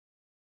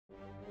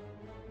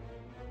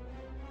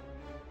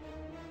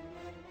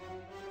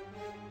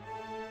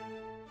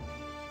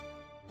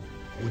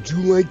would you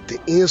like to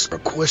answer a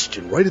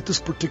question right at this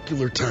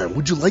particular time?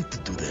 Would you like to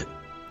do that?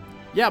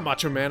 Yeah,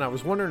 Macho Man, I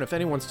was wondering if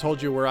anyone's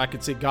told you where I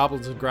could see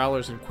Goblins and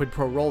Growlers in Quid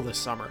Pro Roll this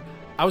summer.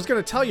 I was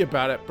going to tell you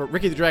about it, but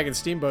Ricky the Dragon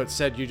Steamboat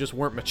said you just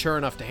weren't mature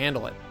enough to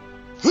handle it.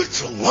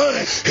 That's a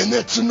lie, and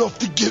that's enough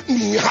to get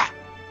me hot.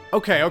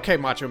 Okay,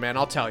 Macho Man,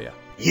 I'll tell you.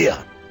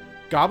 Yeah.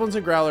 Goblins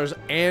and Growlers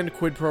and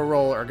Quid Pro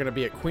Roll are going to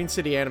be at Queen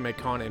City Anime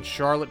Con in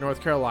Charlotte,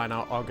 North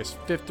Carolina, August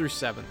 5th through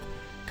 7th.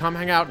 Come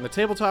hang out in the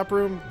tabletop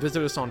room,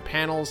 visit us on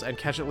panels, and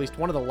catch at least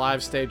one of the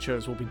live stage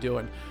shows we'll be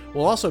doing.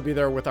 We'll also be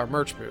there with our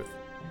merch booth.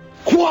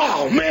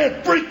 Wow,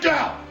 man, freaked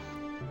out!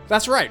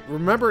 That's right.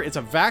 Remember, it's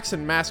a vax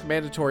and mask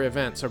mandatory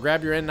event, so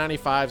grab your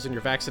N95s and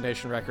your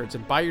vaccination records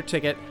and buy your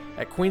ticket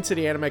at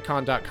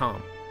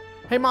queencityanimeCon.com.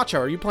 Hey, Macho,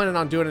 are you planning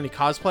on doing any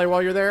cosplay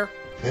while you're there?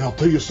 And I'll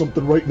tell you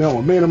something right now.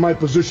 A man in my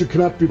position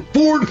cannot be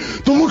afford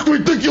to look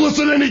ridiculous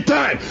at any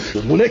time.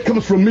 When that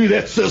comes from me,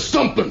 that says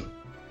something.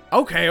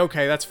 Okay,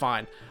 that's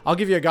fine. I'll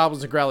give you a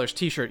Goblins and Growlers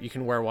t-shirt you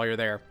can wear while you're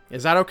there.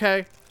 Is that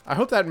okay? I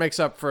hope that makes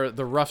up for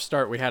the rough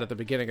start we had at the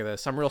beginning of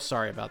this. I'm real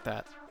sorry about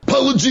that.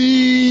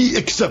 Apology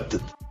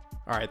accepted.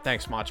 Alright,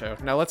 thanks, Macho.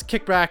 Now let's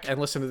kick back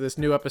and listen to this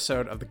new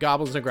episode of the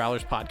Goblins and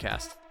Growlers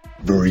podcast.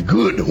 Very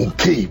good.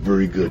 Okay,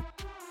 very good.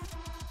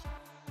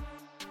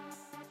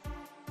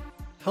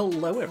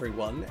 Hello,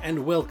 everyone,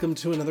 and welcome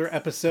to another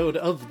episode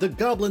of the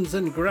Goblins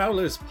and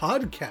Growlers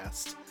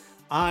podcast.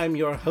 I'm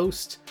your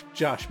host,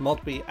 Josh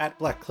Maltby, at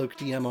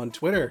BlackCloakDM on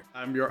Twitter.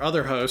 I'm your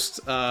other host,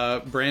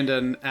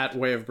 Brandon, at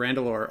Way of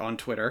Brandalore on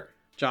Twitter.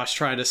 Josh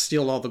trying to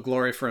steal all the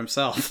glory for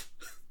himself.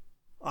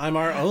 I'm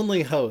our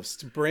only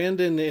host.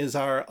 Brandon is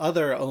our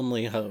other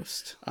only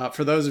host.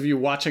 For those of you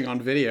watching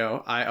on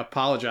video, I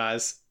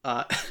apologize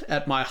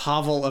at my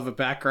hovel of a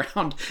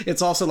background.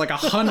 It's also like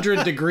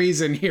 100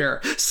 degrees in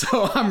here,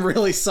 so I'm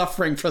really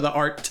suffering for the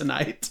art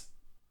tonight.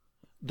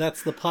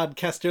 That's the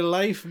podcaster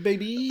life,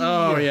 baby.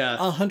 Oh, yeah.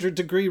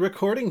 100-degree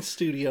recording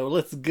studio.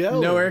 Let's go.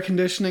 No air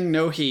conditioning,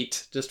 no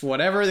heat. Just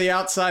whatever the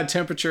outside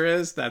temperature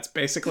is, that's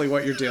basically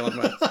what you're dealing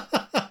with.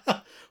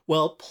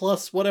 Well,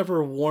 plus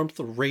whatever warmth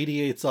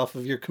radiates off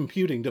of your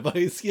computing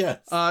device, yes.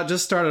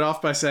 Just started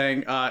off by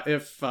saying,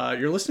 if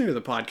you're listening to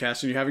the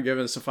podcast and you haven't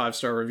given us a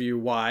 5-star review,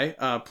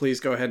 why? Please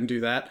go ahead and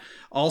do that.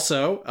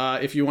 Also,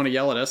 if you want to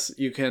yell at us,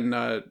 you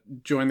can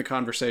join the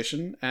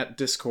conversation at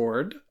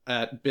Discord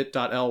at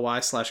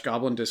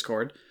bit.ly/Goblin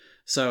Discord.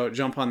 So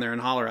jump on there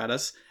and holler at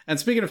us. And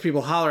speaking of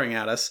people hollering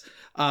at us,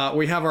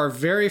 we have our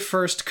very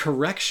first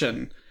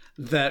correction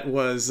that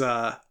was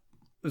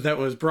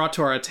brought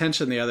to our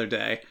attention the other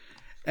day.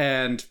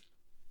 And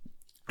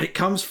it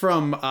comes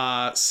from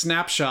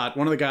Snapshot,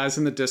 one of the guys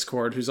in the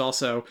Discord, who's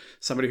also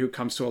somebody who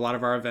comes to a lot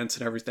of our events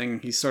and everything.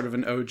 He's sort of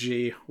an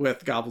OG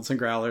with Goblins and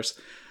Growlers.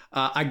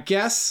 I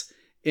guess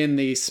in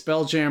the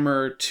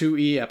Spelljammer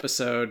 2E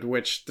episode,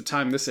 which the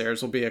time this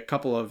airs will be a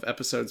couple of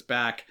episodes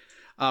back,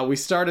 we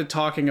started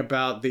talking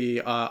about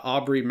the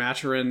Aubrey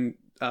Maturin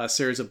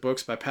series of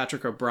books by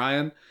Patrick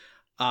O'Brien.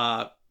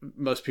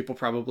 Most people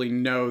probably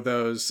know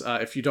those.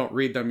 If you don't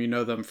read them, you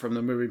know them from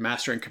the movie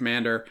Master and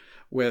Commander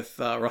with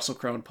Russell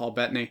Crowe and Paul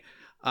Bettany.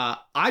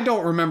 I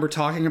don't remember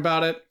talking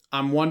about it.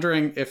 I'm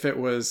wondering if it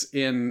was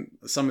in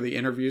some of the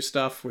interview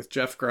stuff with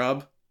Jeff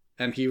Grubb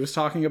and he was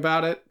talking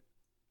about it.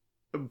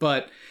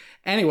 But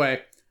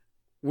anyway,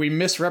 we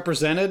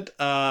misrepresented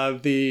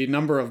the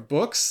number of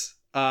books.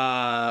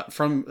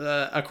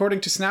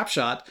 According to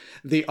Snapshot,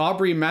 the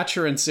Aubrey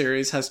Maturin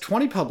series has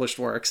 20 published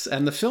works,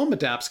 and the film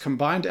adapts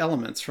combined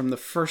elements from the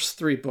first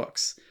 3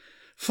 books.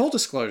 Full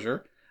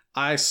disclosure,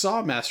 I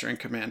saw Master and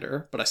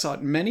Commander, but I saw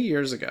it many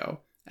years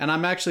ago, and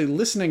I'm actually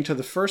listening to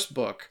the first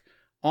book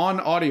on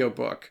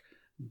audiobook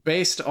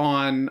based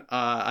on,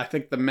 I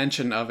think, the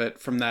mention of it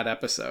from that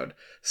episode.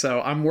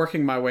 So I'm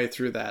working my way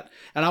through that.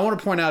 And I want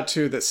to point out,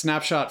 too, that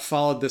Snapshot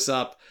followed this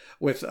up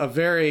with a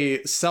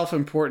very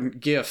self-important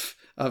gif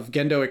of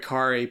Gendo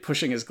Ikari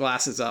pushing his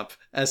glasses up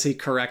as he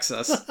corrects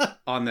us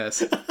on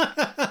this.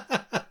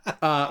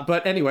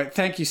 But anyway,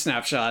 thank you,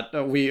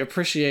 Snapshot. We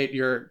appreciate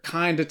your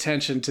kind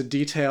attention to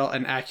detail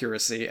and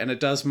accuracy, and it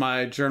does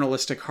my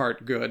journalistic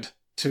heart good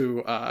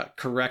to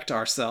correct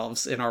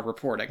ourselves in our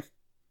reporting.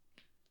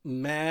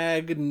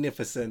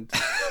 Magnificent.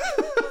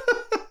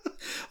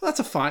 Well, that's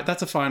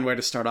a fine way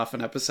to start off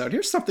an episode.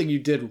 Here's something you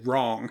did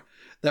wrong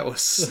that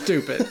was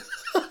stupid.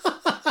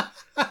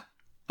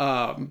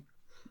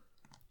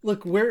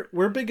 Look,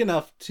 we're big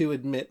enough to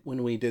admit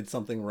when we did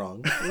something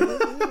wrong.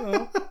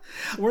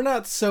 We're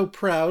not so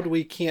proud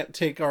we can't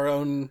take our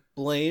own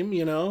blame,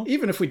 you know?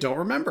 Even if we don't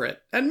remember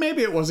it. And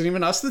maybe it wasn't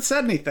even us that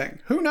said anything.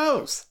 Who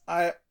knows?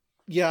 I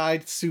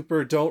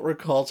super don't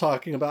recall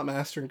talking about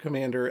Master and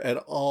Commander at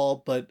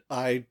all, but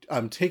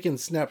I'm taking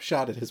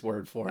Snapshot at his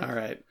word for it. All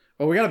right.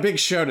 Well, we got a big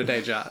show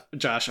today,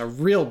 Josh. A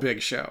real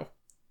big show.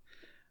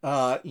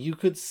 You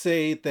could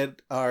say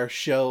that our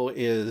show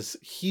is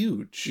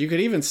huge. You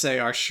could even say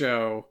our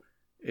show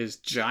is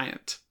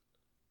giant.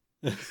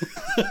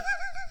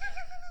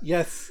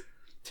 Yes.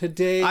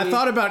 Today... I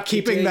thought about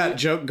keeping that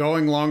joke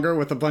going longer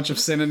with a bunch of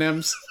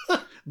synonyms,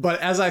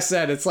 But as I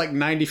said, it's like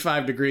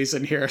 95 degrees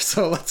in here,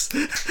 so let's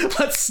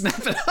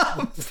snap it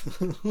up.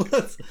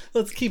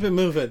 let's keep it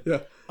moving.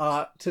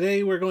 Yeah.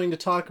 Today we're going to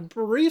talk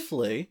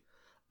briefly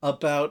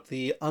about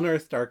the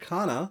Unearthed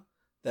Arcana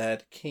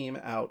that came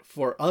out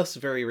for us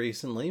very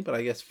recently, but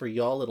I guess for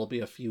y'all it'll be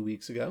a few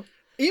weeks ago.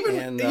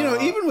 Even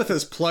with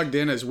as plugged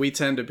in as we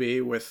tend to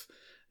be with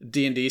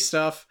D&D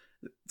stuff,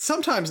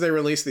 sometimes they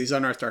release these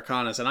Unearthed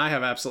Arcanas, and I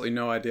have absolutely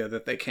no idea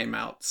that they came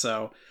out.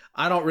 So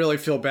I don't really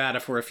feel bad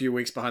if we're a few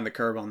weeks behind the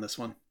curve on this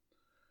one.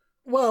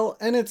 Well,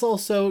 and it's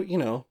also,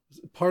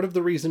 part of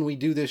the reason we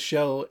do this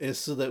show is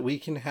so that we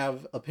can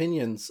have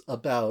opinions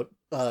about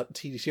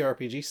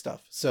TTRPG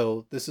stuff.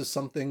 So this is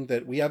something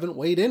that we haven't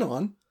weighed in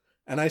on,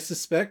 and I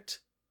suspect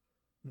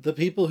the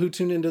people who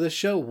tune into this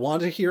show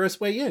want to hear us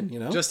weigh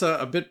in, Just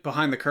a bit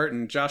behind the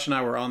curtain, Josh and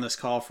I were on this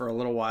call for a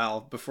little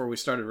while before we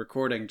started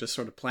recording, just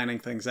sort of planning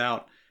things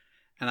out.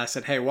 And I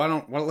said, hey,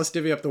 let's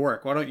divvy up the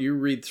work. Why don't you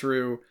read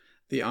through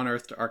the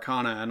Unearthed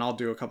Arcana and I'll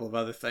do a couple of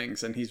other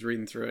things. And he's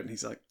reading through it and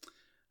he's like,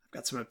 I've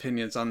got some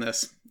opinions on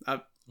this.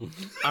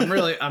 I'm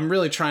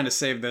really trying to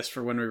save this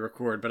for when we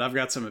record, but I've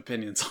got some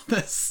opinions on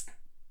this.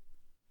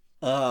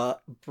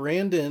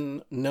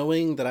 Brandon,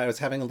 knowing that I was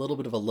having a little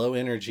bit of a low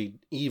energy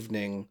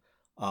evening,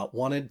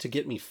 wanted to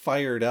get me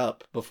fired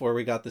up before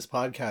we got this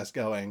podcast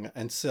going.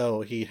 And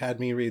so he had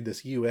me read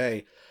this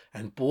UA,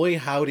 and boy,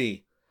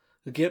 howdy,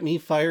 get me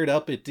fired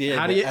up it did.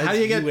 How do you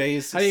get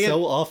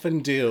often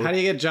do. How do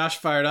you get Josh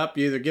fired up?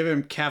 You either give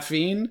him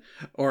caffeine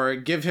or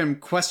give him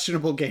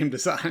questionable game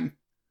design.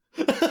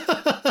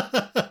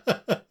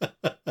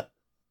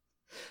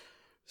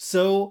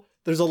 So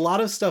there's a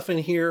lot of stuff in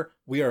here.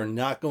 We are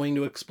not going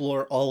to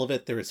explore all of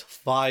it. There is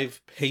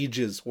 5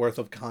 pages worth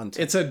of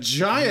content. It's a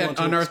giant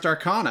Unearthed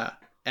Arcana,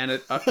 and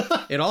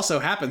it also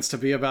happens to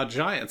be about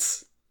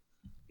giants.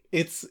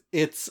 Its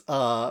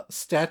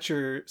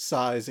stature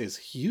size is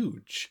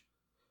huge.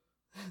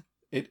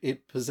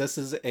 It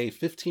possesses a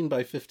 15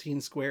 by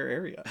 15 square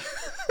area.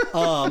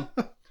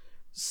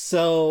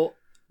 So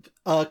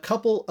a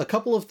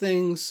couple of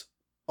things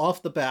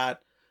off the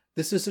bat.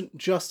 This isn't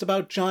just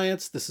about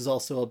giants. This is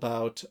also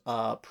about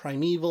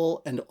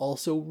primeval and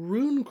also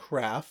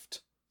runecraft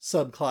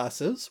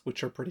subclasses,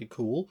 which are pretty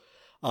cool.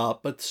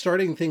 But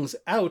starting things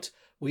out,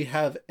 we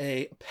have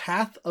a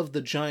Path of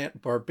the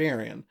Giant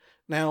Barbarian.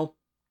 Now,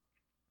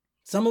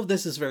 some of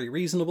this is very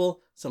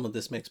reasonable. Some of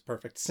this makes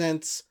perfect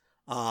sense.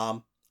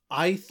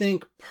 I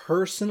think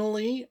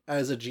personally,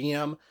 as a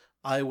GM,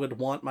 I would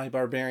want my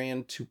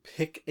barbarian to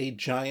pick a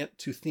giant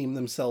to theme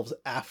themselves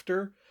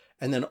after.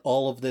 And then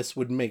all of this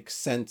would make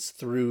sense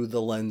through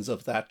the lens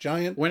of that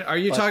giant. Are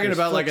you talking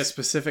about like a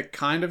specific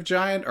kind of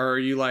giant? Or are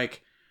you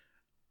like,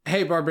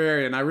 hey,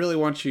 barbarian, I really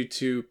want you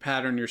to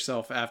pattern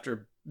yourself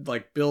after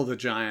like Bill the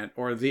Giant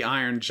or the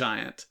Iron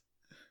Giant?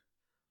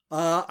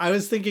 I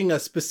was thinking a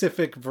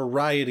specific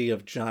variety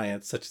of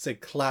giants, such as a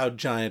cloud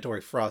giant or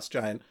a frost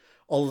giant.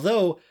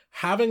 Although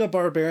having a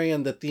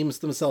barbarian that themes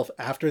themselves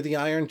after the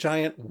Iron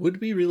Giant would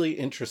be really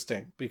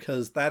interesting,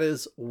 because that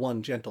is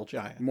one gentle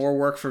giant. More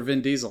work for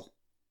Vin Diesel.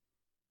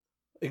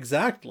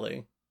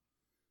 Exactly.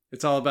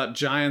 It's all about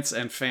giants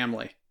and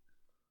family.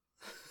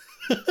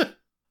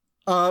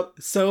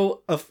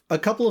 So a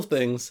couple of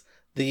things.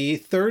 The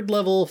 3rd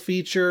level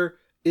feature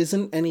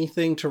isn't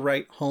anything to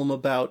write home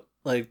about.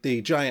 Like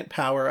the giant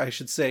power, I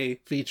should say,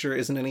 feature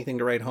isn't anything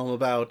to write home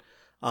about.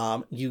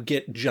 You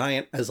get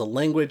giant as a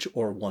language,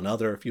 or one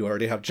other if you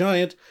already have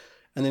giant.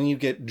 And then you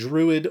get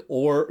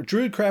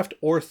druidcraft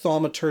or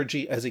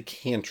thaumaturgy as a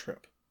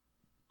cantrip,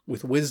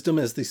 with wisdom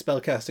as the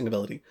spellcasting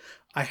ability.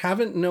 I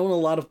haven't known a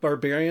lot of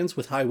barbarians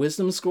with high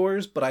wisdom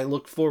scores, but I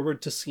look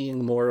forward to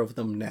seeing more of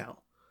them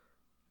now.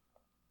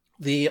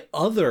 The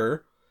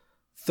other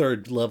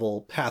 3rd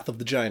level Path of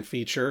the Giant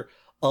feature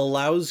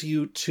allows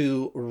you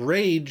to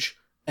rage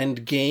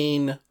and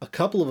gain a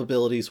couple of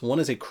abilities. One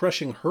is a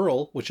Crushing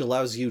Hurl, which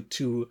allows you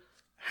to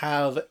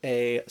have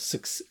any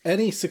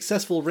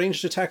successful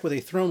ranged attack with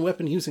a thrown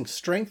weapon using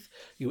strength.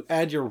 You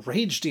add your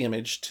rage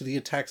damage to the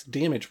attack's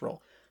damage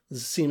roll.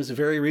 This seems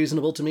very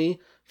reasonable to me,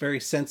 very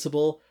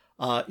sensible.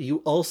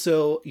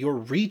 Your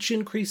reach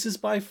increases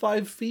by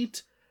 5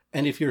 feet,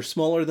 and if you're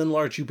smaller than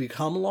large, you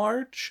become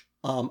large,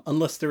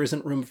 unless there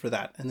isn't room for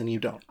that, and then you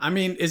don't. I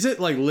mean, is it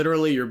like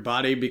literally your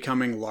body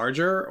becoming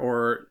larger,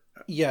 or?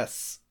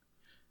 Yes.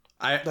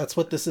 That's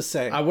what this is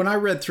saying. When I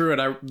read through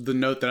it, the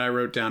note that I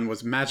wrote down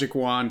was magic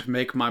wand,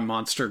 make my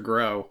monster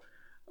grow.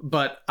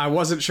 But I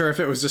wasn't sure if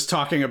it was just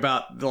talking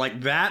about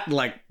like that,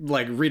 like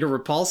Rita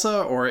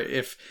Repulsa, or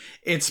if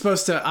it's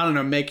supposed to, I don't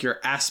know, make your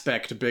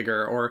aspect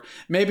bigger, or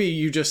maybe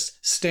you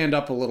just stand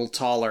up a little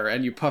taller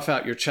and you puff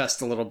out your chest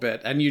a little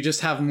bit and you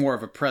just have more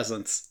of a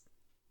presence.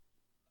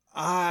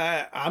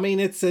 I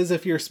mean, it says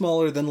if you're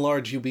smaller than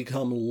large, you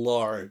become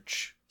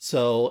large.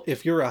 So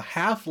if you're a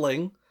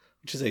halfling,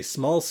 which is a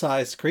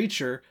small-sized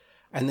creature,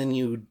 and then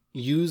you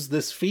use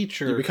this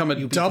feature, you become a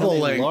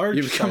doubling.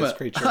 You become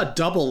a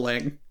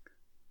doubling.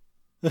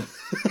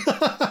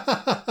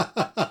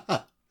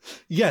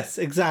 Yes,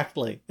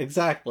 exactly.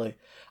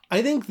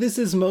 I think this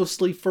is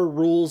mostly for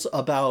rules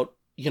about,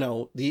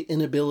 the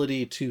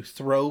inability to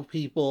throw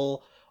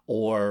people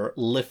or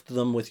lift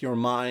them with your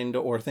mind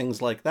or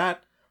things like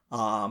that.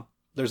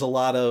 There's a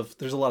lot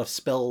of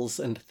spells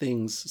and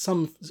things,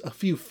 a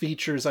few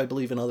features, I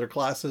believe, in other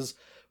classes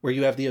where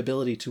you have the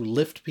ability to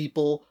lift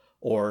people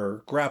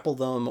or grapple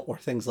them or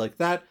things like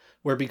that,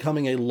 where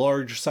becoming a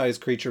large size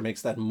creature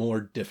makes that more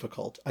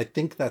difficult. I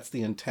think that's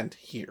the intent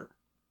here.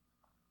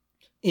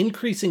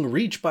 Increasing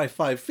reach by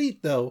 5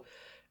 feet, though,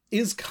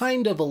 is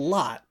kind of a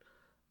lot,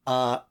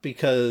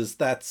 because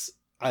that's,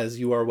 as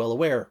you are well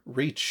aware,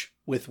 reach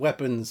with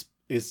weapons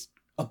is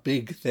a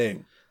big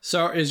thing.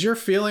 So is your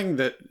feeling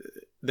that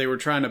they were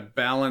trying to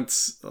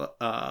balance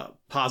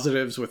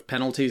positives with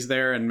penalties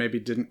there and maybe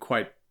didn't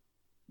quite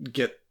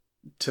get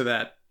to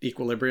that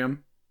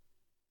equilibrium?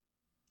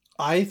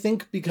 I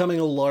think becoming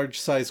a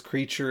large-sized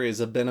creature is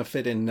a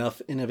benefit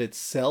enough in of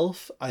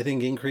itself. I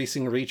think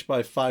increasing reach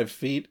by 5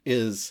 feet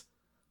is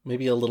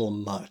maybe a little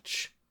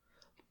much.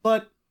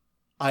 But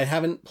I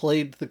haven't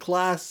played the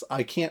class.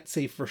 I can't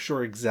say for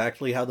sure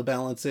exactly how the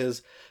balance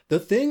is. The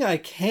thing I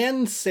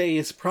can say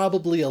is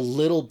probably a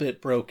little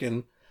bit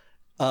broken.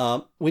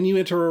 When you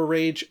enter a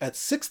rage at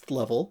 6th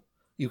level,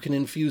 you can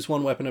infuse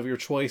one weapon of your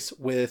choice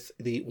with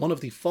one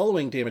of the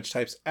following damage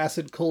types: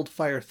 acid, cold,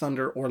 fire,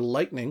 thunder, or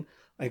lightning.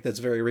 I think that's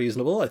very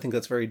reasonable. I think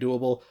that's very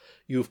doable.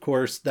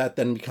 That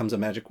then becomes a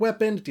magic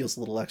weapon, deals a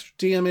little extra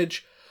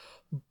damage,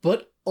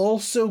 but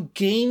also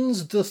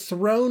gains the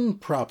thrown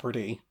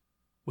property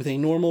with a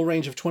normal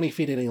range of 20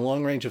 feet and a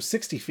long range of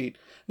 60 feet.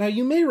 Now,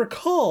 you may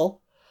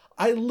recall,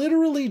 I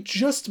literally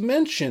just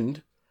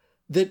mentioned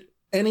that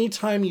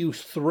anytime you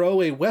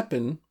throw a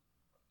weapon,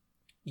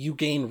 you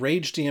gain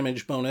rage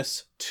damage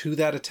bonus to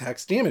that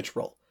attack's damage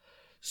roll.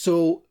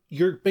 So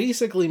you're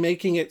basically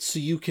making it so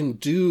you can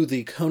do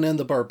the Conan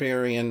the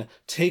Barbarian,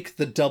 take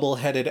the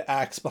double-headed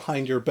axe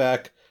behind your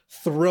back,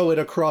 throw it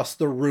across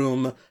the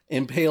room,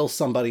 impale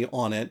somebody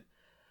on it.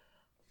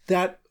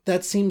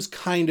 That seems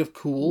kind of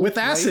cool. With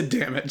acid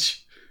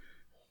damage.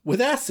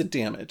 With acid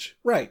damage,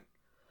 right.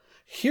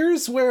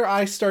 Here's where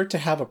I start to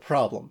have a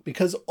problem,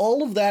 because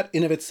all of that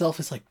in of itself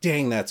is like,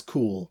 dang, that's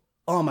cool.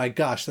 Oh my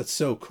gosh, that's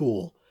so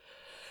cool.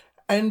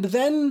 And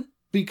then,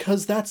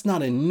 because that's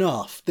not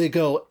enough, they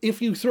go,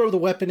 if you throw the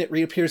weapon, it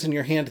reappears in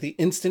your hand the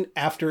instant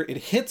after it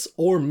hits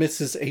or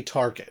misses a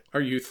target.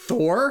 Are you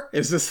Thor?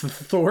 Is this the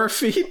Thor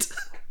feat?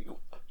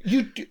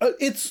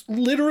 It's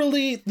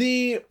literally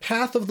the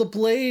Path of the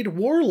Blade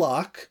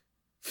Warlock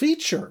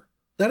feature.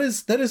 That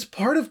is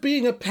part of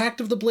being a Pact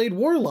of the Blade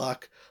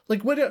Warlock.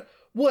 Like, what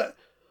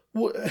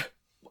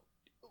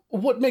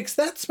makes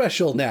that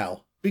special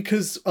now?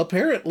 Because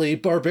apparently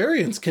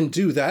barbarians can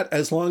do that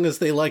as long as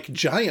they like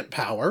giant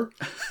power.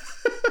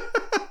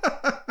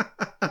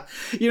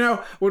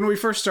 When we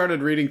first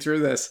started reading through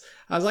this,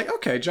 I was like,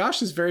 okay,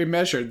 Josh is very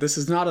measured. This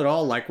is not at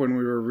all like when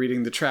we were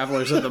reading The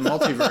Travelers of the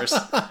Multiverse,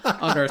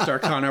 Unearthed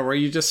Arcana, where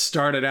you just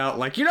started out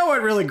like, you know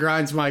what really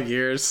grinds my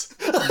gears?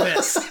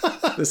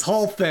 This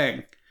whole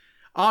thing.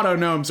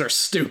 Autognomes are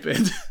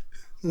stupid.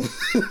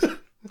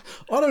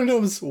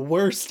 Autognomes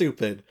were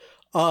stupid.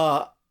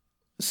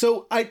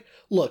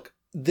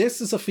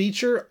 This is a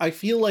feature. I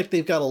feel like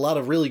they've got a lot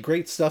of really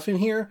great stuff in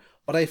here,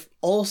 but I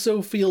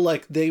also feel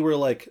like they were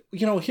like,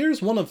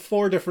 here's one of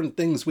 4 different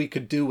things we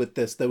could do with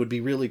this that would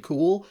be really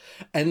cool.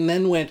 And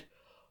then went,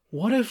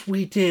 what if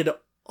we did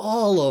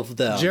all of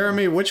them?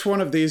 Jeremy, which one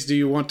of these do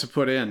you want to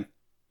put in?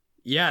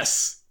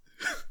 Yes.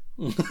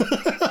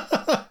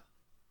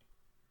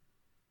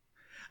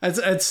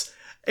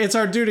 It's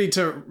our duty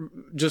to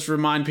just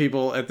remind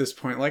people at this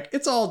point, like,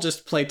 it's all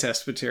just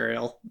playtest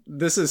material.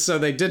 This is so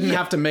they didn't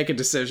have to make a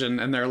decision,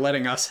 and they're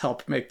letting us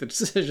help make the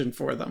decision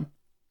for them.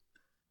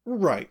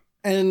 Right.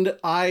 And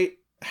I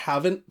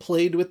haven't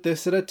played with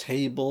this at a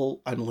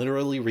table. I'm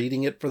literally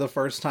reading it for the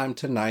first time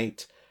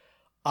tonight.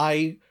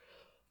 The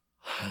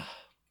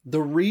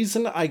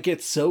reason I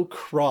get so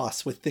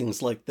cross with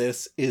things like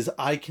this is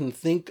I can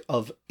think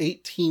of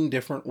 18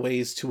 different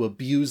ways to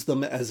abuse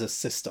them as a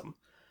system.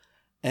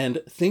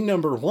 And thing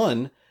number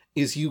 1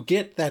 is you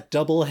get that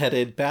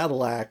double-headed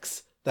battle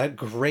axe, that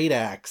great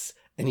axe,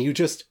 and you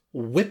just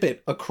whip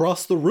it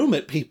across the room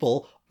at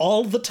people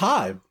all the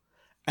time.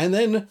 And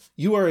then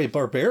you are a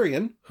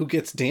barbarian who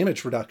gets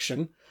damage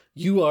reduction.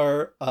 You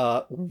are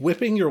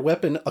whipping your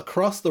weapon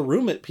across the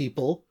room at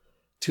people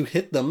to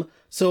hit them.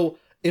 So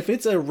if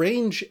it's a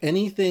range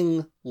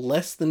anything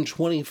less than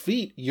 20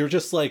 feet, you're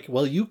just like,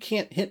 well, you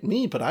can't hit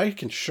me, but I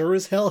can sure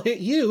as hell hit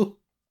you.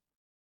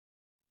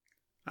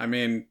 I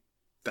mean,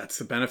 that's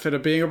the benefit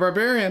of being a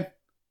barbarian.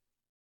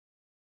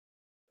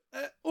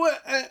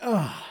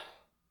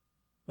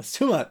 That's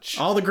too much.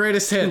 All the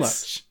greatest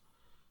hits.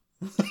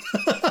 Too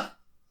much.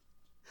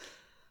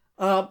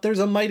 There's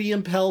a Mighty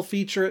Impel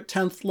feature at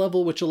 10th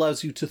level, which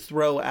allows you to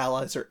throw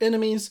allies or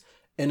enemies.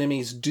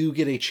 Enemies do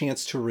get a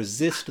chance to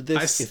resist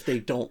this if they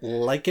don't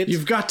like it.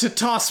 You've got to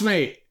toss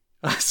me.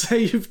 I say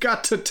you've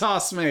got to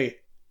toss me.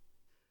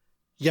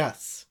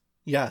 Yes.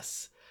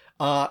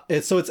 So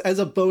it's as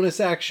a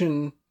bonus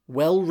action,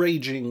 while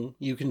raging,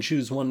 you can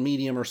choose one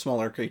medium or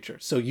smaller creature.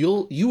 So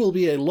you will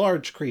be a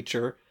large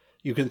creature.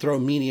 You can throw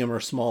medium or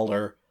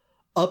smaller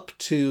up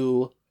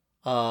to,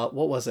 what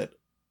was it?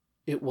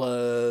 It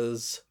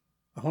was,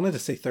 I wanted to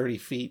say 30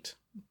 feet.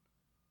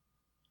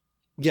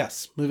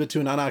 Yes, move it to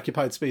an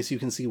unoccupied space you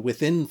can see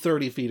within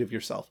 30 feet of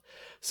yourself.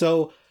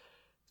 So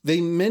they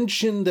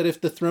mention that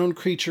if the thrown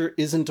creature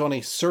isn't on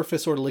a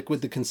surface or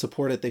liquid that can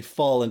support it, they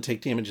fall and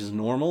take damage as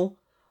normal.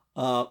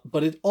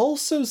 But it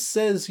also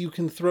says you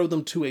can throw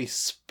them to a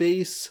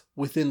space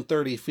within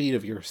 30 feet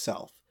of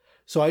yourself.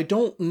 So I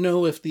don't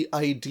know if the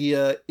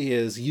idea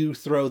is you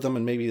throw them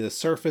and maybe the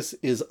surface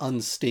is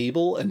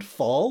unstable and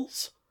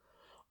falls,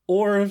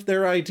 or if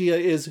their idea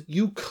is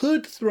you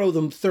could throw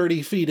them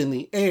 30 feet in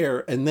the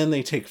air and then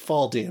they take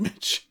fall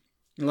damage.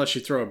 Unless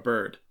you throw a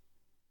bird.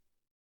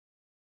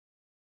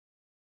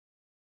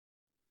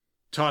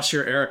 Toss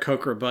your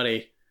Aarakocra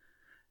buddy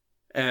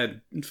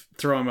and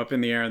throw him up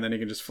in the air and then he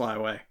can just fly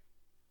away.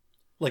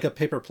 Like a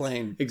paper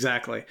plane.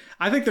 Exactly.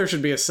 I think there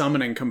should be a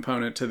summoning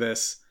component to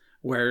this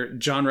where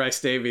John Rice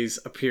Davies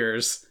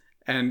appears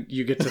and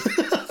you get to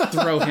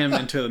throw him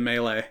into the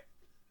melee.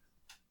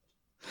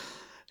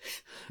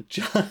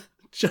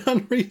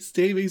 John Rhys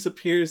Davies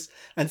appears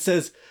and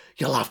says,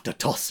 "You'll have to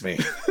toss me."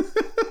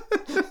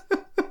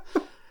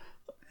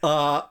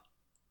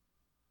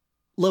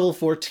 Level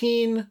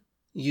 14,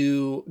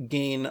 you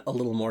gain a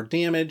little more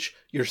damage.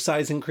 Your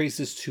size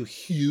increases to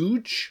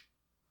huge.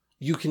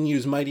 You can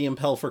use Mighty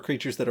Impel for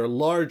creatures that are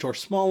large or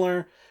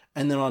smaller.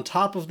 And then on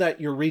top of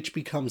that, your reach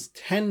becomes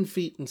 10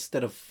 feet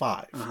instead of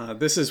 5.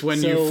 This is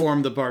when you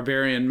form the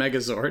Barbarian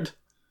Megazord.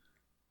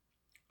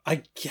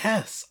 I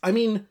guess. I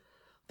mean,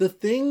 the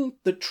thing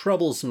that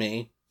troubles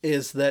me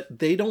is that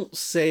they don't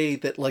say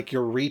that, like,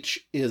 your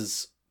reach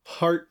is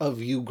part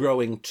of you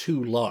growing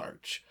too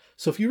large.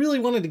 So if you really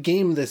wanted to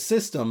game this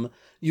system,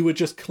 you would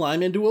just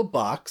climb into a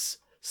box,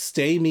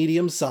 stay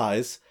medium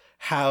size,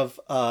 have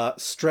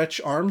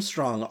Stretch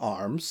Armstrong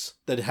arms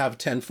that have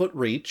 10-foot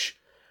reach,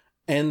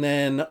 and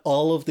then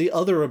all of the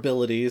other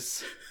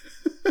abilities,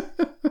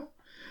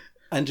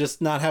 and just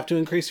not have to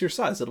increase your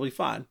size. It'll be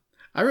fine.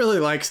 I really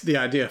liked the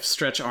idea of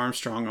Stretch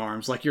Armstrong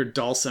arms, like your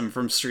Dulcim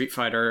from Street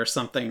Fighter or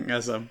something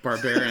as a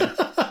barbarian.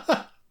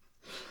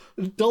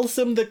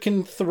 Dulcim that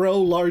can throw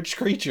large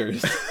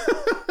creatures.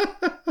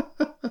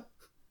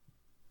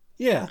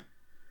 Yeah.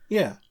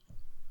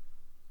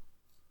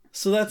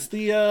 So that's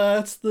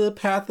the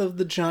path of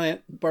the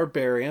giant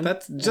barbarian.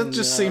 That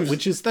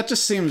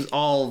just seems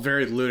all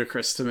very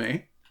ludicrous to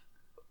me.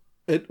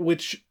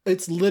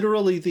 It's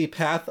literally the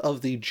path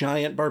of the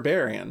giant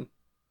barbarian.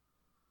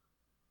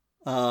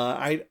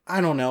 I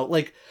don't know.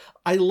 Like,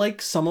 I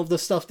like some of the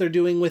stuff they're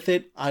doing with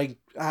it. I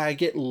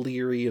get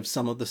leery of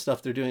some of the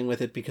stuff they're doing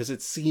with it because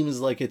it seems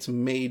like it's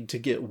made to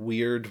get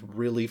weird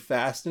really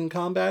fast in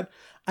combat.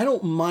 I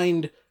don't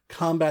mind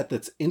combat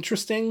that's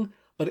interesting,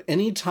 but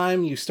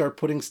anytime you start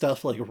putting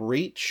stuff like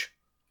reach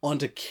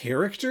onto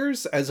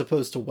characters as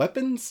opposed to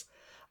weapons,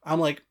 I'm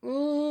like,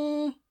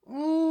 I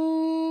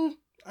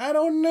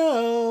don't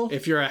know.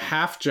 If you're a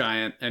half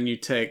giant and you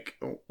take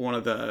one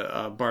of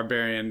the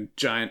barbarian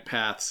giant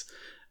paths,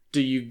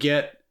 do you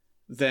get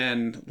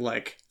then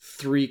like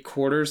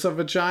 3/4 of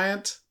a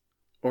giant?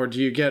 Or do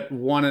you get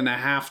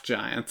 1.5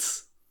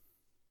 giants?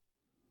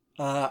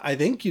 I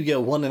think you get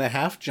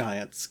 1.5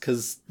 giants,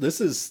 because this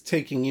is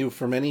taking you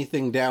from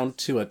anything down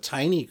to a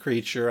tiny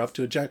creature up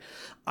to a giant.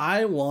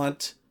 I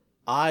want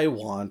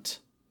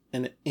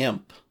an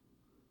imp,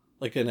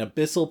 like an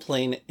abyssal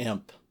plane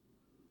imp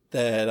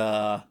that,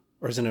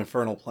 or is it an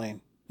infernal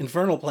plane?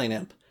 Infernal plane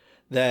imp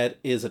that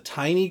is a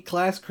tiny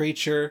class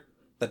creature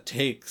that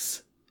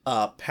takes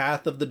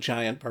path of the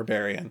giant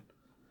barbarian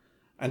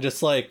and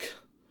just like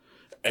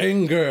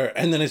anger,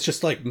 and then it's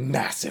just like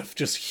massive,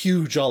 just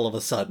huge all of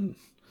a sudden.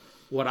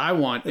 What I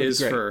want is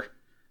for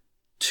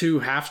 2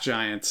 half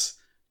giants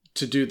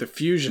to do the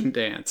fusion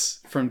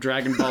dance from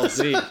Dragon Ball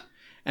Z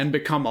and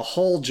become a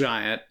whole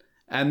giant,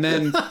 and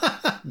then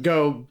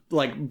go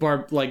like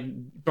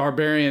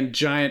barbarian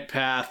giant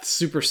path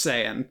Super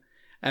Saiyan,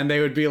 and they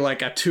would be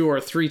like a 2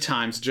 or 3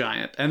 times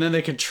giant, and then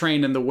they could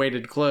train in the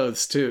weighted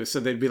clothes too,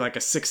 so they'd be like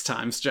a 6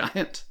 times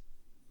giant.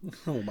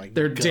 Oh my god.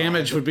 Their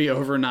damage would be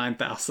over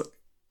 9,000.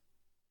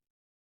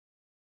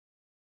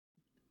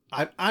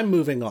 I'm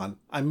moving on.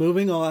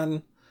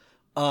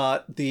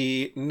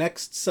 The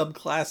next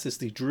subclass is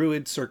the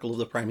Druid Circle of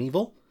the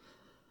Primeval.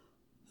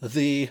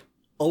 The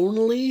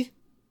only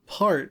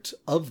part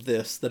of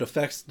this that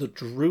affects the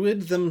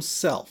Druid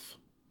themselves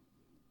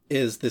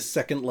is this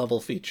second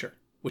level feature,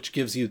 which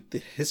gives you the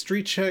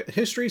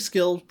history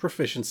skill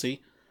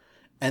proficiency,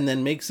 and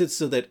then makes it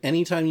so that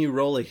anytime you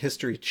roll a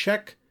history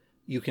check,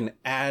 you can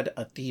add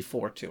a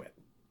d4 to it.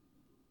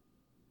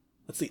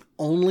 That's the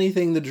only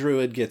thing the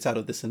Druid gets out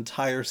of this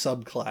entire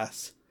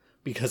subclass,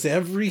 because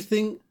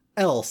everything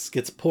else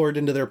gets poured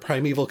into their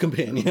Primeval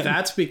Companion.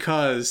 That's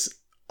because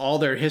all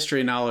their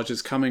history knowledge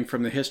is coming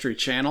from the history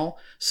channel,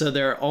 so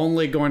they're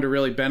only going to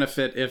really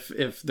benefit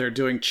if they're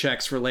doing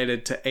checks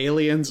related to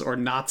aliens or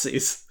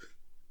Nazis.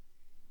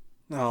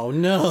 Oh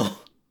no.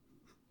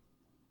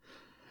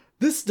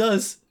 This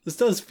does This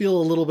does feel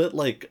a little bit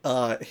like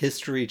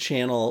History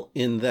Channel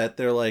in that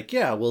they're like,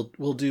 yeah,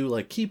 we'll do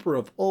like Keeper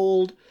of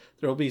Old.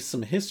 There'll be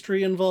some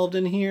history involved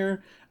in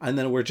here, and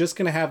then we're just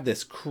gonna have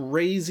this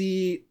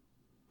crazy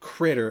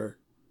critter,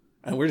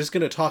 and we're just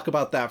gonna talk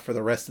about that for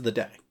the rest of the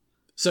day.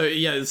 So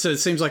yeah, so it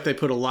seems like they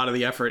put a lot of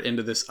the effort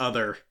into this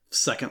other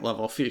second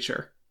level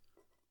feature.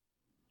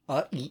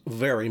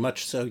 Very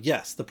much so.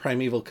 Yes, the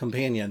Primeval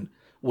Companion,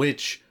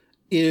 which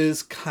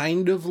is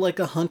kind of like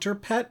a hunter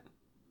pet.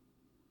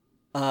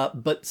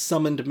 But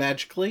summoned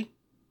magically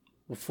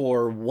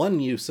for one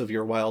use of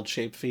your wild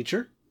shape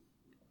feature.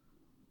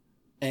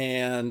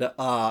 And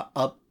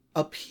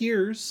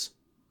appears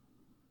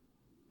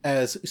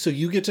as... So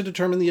you get to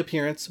determine the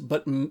appearance,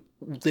 but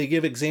they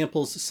give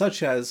examples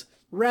such as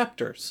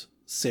raptors,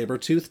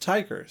 saber-toothed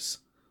tigers,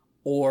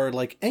 or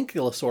like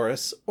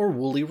ankylosaurus or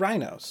woolly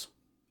rhinos.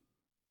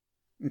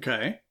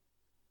 Okay.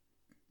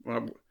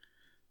 Well...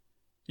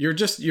 You're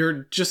just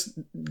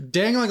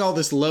dangling all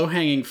this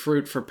low-hanging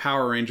fruit for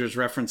Power Rangers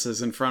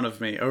references in front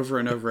of me over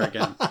and over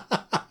again.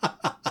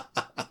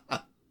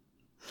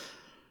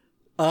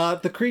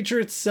 The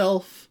creature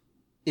itself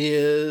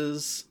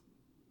is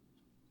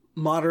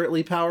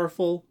moderately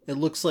powerful. It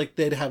looks like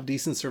they'd have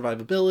decent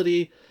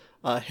survivability.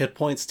 Hit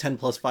points 10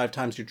 plus 5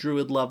 times your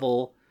druid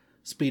level.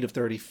 Speed of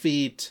 30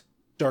 feet.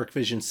 Dark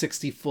vision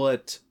 60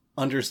 foot.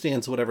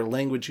 Understands whatever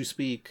language you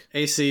speak.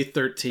 AC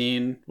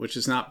 13, which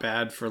is not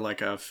bad for like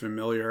a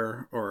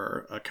familiar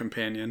or a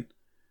companion.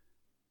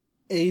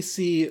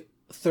 AC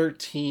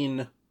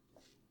 13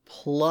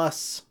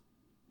 plus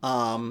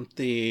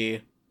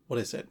the... What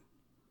is it?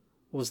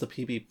 What was the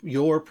PB?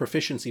 Your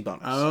proficiency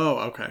bonus. Oh,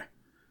 okay.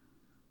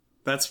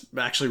 That's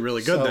actually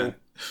really good then.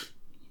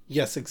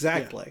 Yes,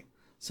 exactly. Yeah.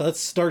 So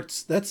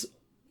that's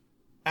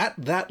at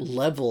that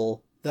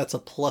level, that's a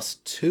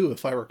 +2,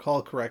 if I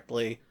recall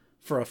correctly,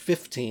 for a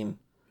 15,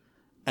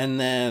 and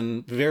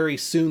then very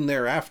soon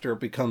thereafter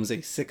becomes a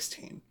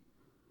 16.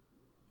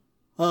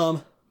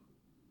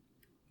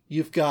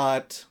 You've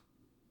got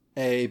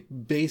a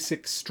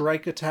basic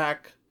strike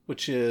attack,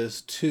 which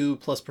is 2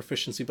 plus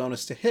proficiency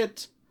bonus to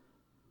hit.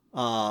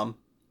 You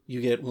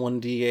get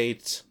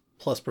 1d8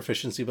 plus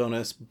proficiency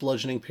bonus,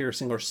 bludgeoning,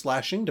 piercing, or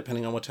slashing,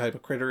 depending on what type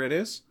of critter it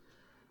is.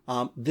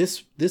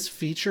 This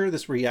feature,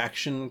 this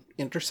reaction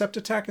intercept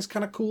attack, is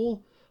kind of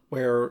cool,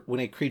 where when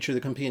a creature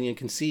the companion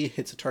can see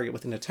hits a target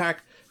with an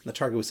attack, and the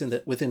target was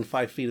within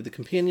 5 feet of the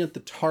companion, the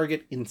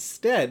target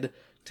instead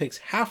takes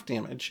half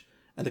damage,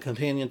 and the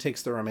companion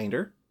takes the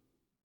remainder.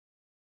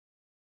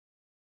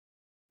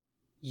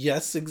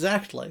 Yes,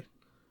 exactly.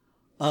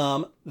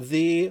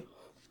 Here's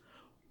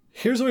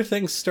where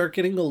things start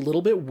getting a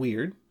little bit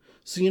weird.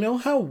 So you know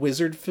how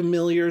wizard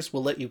familiars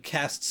will let you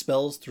cast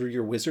spells through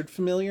your wizard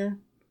familiar?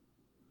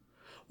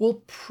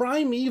 Well,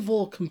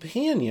 Primeval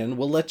Companion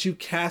will let you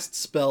cast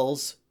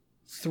spells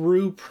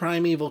through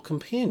Primeval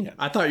Companion.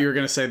 I thought you were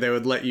going to say they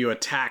would let you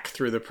attack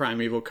through the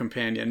Primeval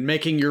Companion,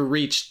 making your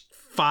reach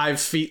 5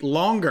 feet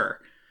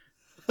longer.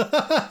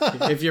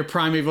 If your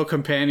Primeval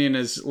Companion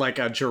is like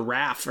a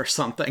giraffe or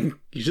something,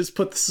 you just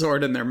put the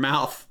sword in their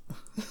mouth.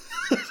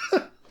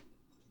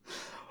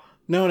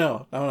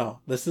 No.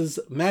 This is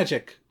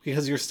magic,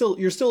 because you're still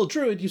a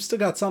druid. You've still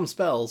got some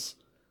spells.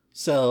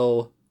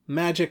 So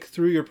magic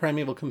through your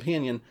Primeval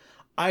Companion.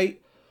 I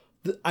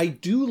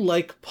do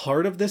like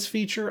part of this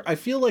feature. I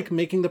feel like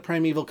making the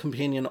Primeval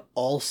Companion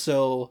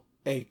also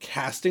a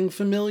casting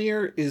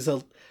familiar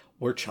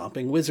we're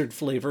chomping wizard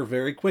flavor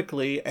very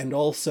quickly, and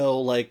also,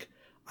 like,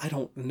 I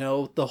don't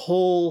know, the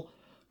whole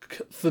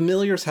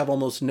familiars have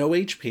almost no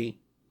HP.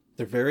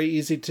 They're very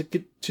easy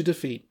to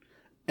defeat.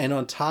 And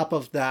on top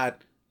of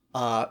that,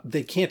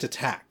 they can't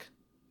attack.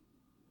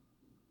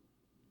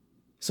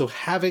 So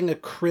having a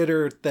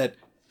critter that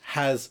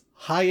has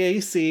high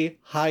AC,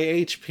 high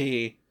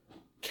HP,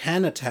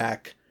 can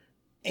attack,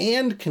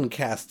 and can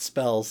cast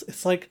spells,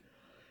 it's like,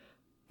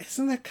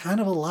 isn't that kind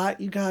of a lot,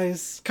 you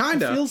guys?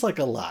 Kinda. It feels like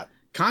a lot.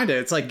 Kinda.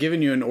 It's like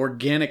giving you an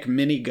organic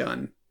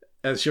minigun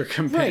as your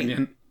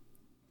companion.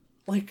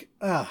 Right.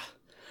 Like,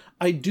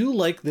 I do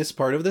like this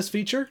part of this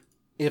feature.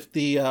 If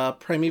the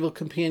Primeval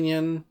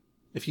Companion,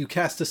 if you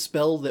cast a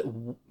spell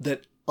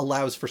that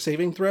allows for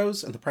saving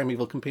throws, and the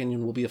Primeval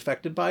Companion will be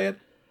affected by it,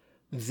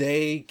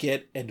 they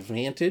get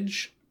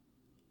advantage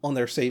on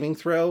their saving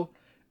throw,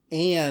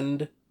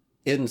 and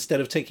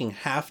instead of taking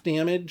half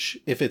damage,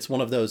 if it's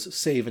one of those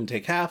save and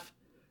take half,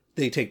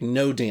 they take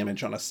no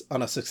damage on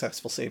a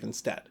successful save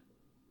instead.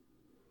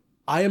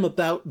 I am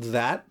about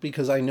that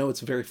because I know it's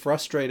very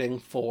frustrating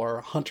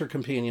for hunter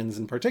companions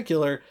in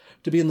particular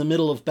to be in the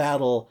middle of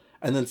battle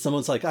and then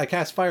someone's like, I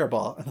cast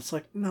Fireball. And it's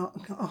like, no,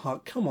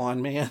 come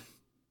on, man.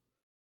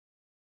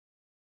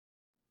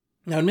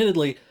 Now,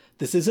 admittedly,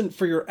 this isn't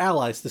for your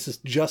allies. This is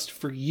just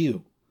for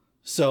you.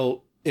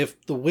 So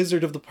if the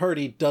wizard of the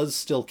party does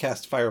still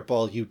cast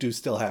Fireball, you do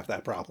still have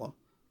that problem.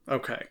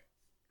 Okay.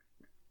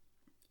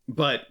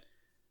 But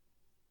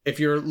if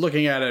you're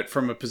looking at it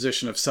from a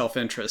position of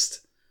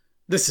self-interest,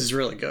 this is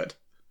really good.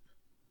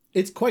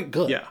 It's quite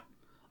good. Yeah.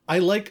 I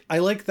like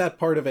that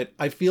part of it.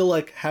 I feel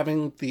like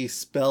having the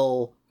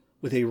spell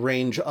with a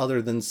range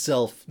other than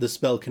self, the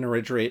spell can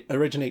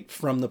originate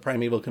from the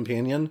primeval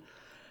companion.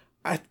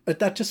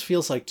 That just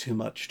feels like too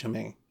much to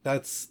me.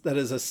 That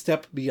is a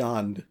step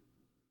beyond.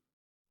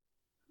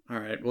 All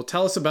right, well,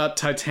 tell us about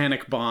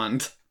Titanic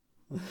Bond.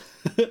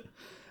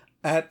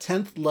 At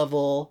 10th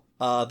level,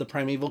 the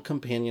primeval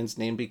companion's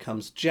name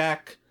becomes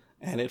Jack,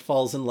 and it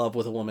falls in love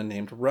with a woman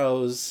named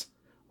Rose.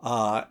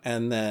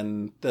 And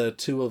then the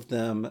two of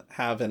them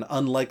have an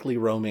unlikely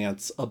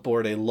romance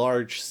aboard a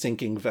large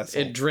sinking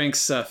vessel. It drinks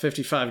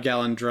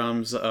 55-gallon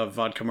drums of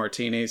vodka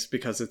martinis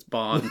because it's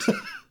Bond.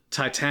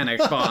 Titanic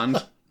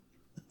Bond.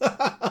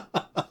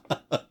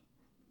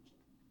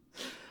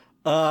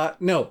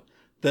 No.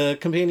 The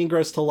companion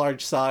grows to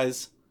large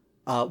size.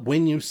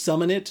 When you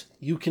summon it,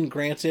 you can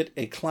grant it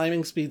a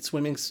climbing speed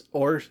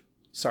or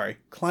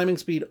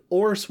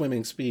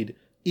swimming speed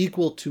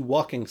equal to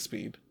walking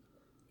speed.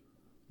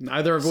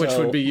 Neither of which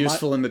would be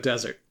useful in the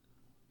desert.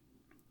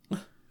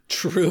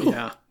 True.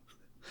 Yeah.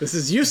 This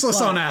is useless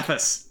on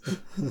Athos.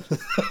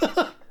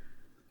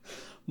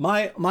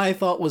 My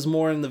thought was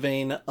more in the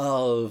vein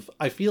of,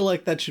 I feel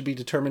like that should be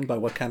determined by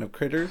what kind of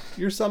critter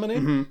you're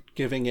summoning,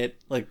 giving it,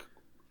 like,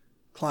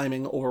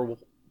 climbing or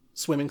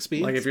swimming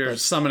speed. Like if you're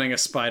summoning a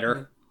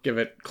spider, give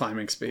it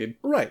climbing speed.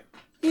 Right.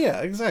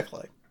 Yeah,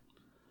 exactly.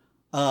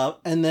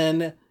 And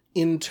then,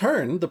 in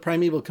turn, the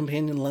primeval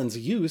companion lends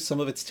you some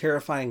of its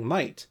terrifying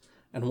might.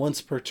 And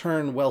once per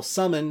turn, while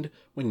summoned,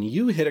 when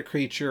you hit a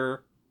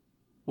creature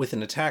with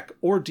an attack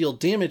or deal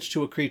damage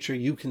to a creature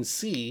you can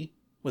see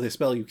with a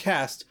spell you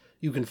cast,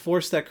 you can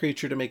force that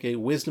creature to make a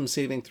wisdom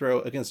saving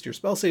throw against your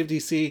spell save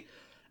DC,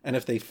 and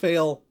if they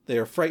fail, they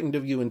are frightened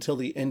of you until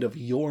the end of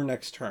your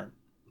next turn.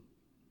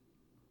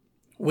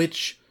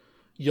 Which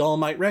y'all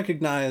might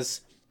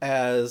recognize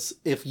as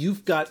if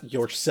you've got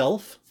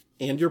yourself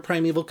and your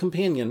primeval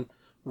companion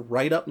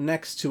right up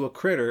next to a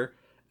critter,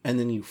 and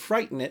then you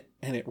frighten it,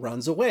 and it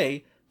runs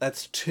away,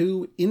 that's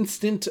 2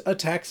 instant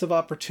attacks of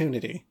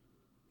opportunity.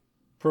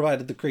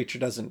 Provided the creature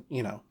doesn't,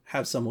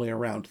 have some way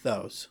around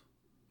those.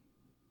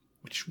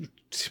 Which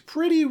is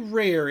pretty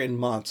rare in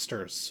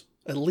monsters,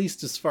 at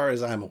least as far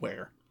as I'm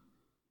aware.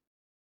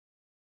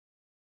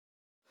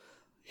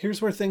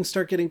 Here's where things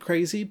start getting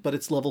crazy, but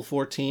it's level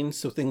 14,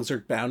 so things are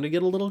bound to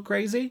get a little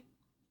crazy.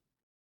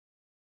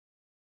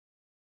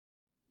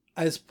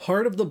 As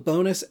part of the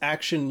bonus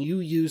action you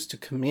use to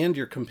command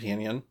your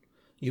companion,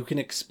 you can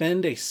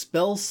expend a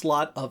spell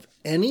slot of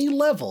any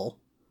level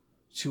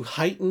to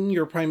heighten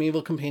your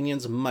primeval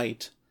companion's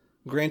might,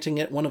 granting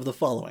it one of the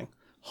following.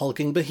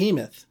 Hulking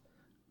Behemoth.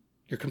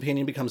 Your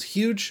companion becomes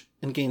huge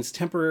and gains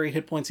temporary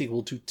hit points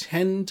equal to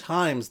 10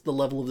 times the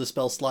level of the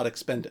spell slot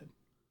expended.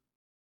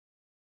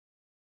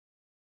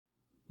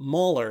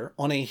 Mauler.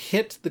 On a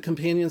hit, the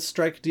companion's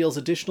strike deals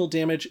additional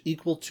damage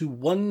equal to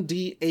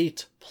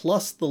 1d8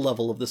 plus the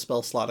level of the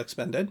spell slot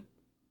expended.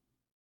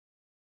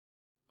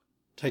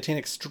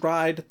 Titanic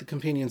Stride. The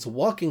companion's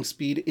walking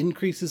speed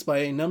increases by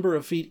a number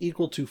of feet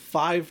equal to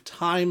 5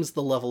 times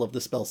the level of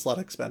the spell slot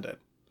expended.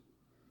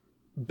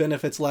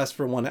 Benefits last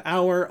for 1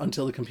 hour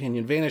until the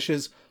companion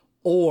vanishes,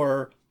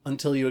 or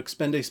until you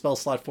expend a spell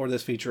slot for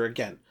this feature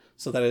again.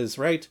 So that is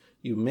right,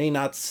 you may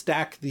not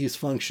stack these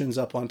functions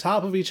up on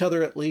top of each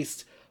other at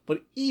least,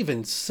 but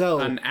even so...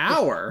 An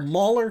hour?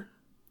 Mauler...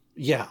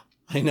 Yeah,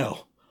 I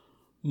know.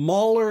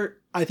 Mauler,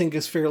 I think,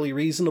 is fairly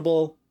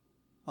reasonable.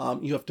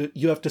 You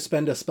have to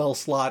spend a spell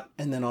slot,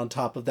 and then on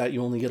top of that,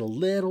 you only get a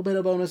little bit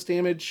of bonus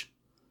damage.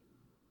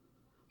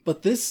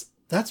 But that's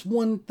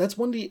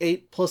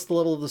 1d8 plus the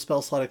level of the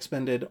spell slot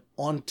expended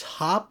on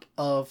top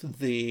of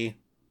the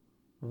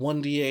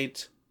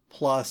 1d8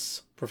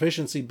 plus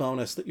proficiency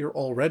bonus that you're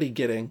already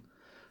getting.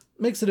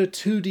 Makes it a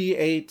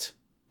 2d8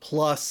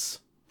 plus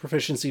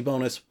proficiency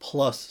bonus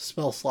plus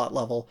spell slot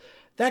level.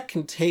 That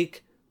can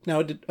take, now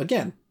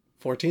again,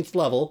 14th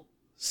level,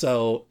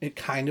 so it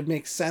kind of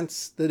makes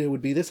sense that it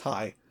would be this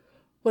high.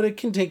 But it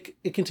can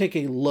take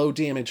a low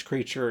damage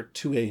creature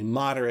to a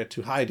moderate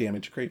to high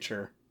damage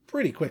creature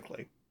pretty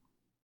quickly.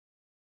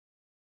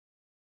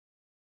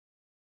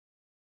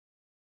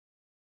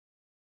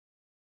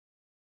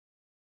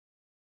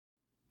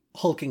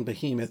 Hulking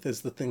Behemoth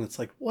is the thing that's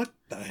like, what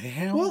the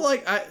hell? Well,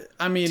 like,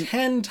 I mean...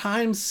 10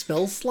 times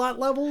spell slot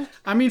level?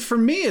 I mean, for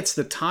me, it's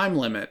the time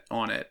limit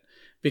on it.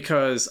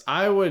 Because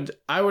I would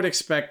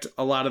expect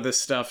a lot of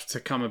this stuff to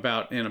come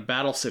about in a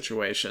battle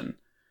situation.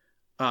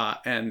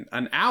 And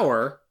an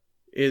hour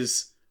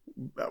is,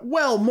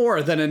 well,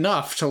 more than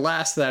enough to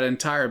last that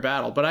entire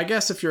battle. But I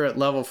guess if you're at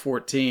level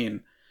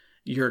 14,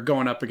 you're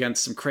going up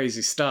against some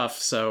crazy stuff,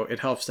 so it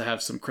helps to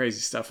have some crazy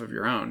stuff of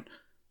your own.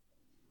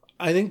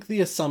 I think the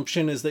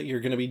assumption is that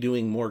you're going to be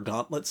doing more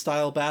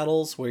gauntlet-style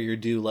battles, where you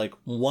do, like,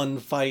 one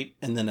fight,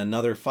 and then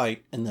another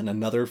fight, and then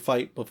another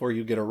fight before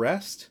you get a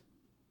rest.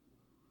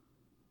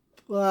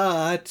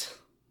 But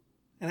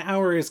an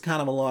hour is kind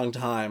of a long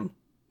time,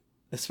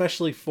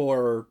 especially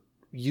for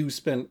you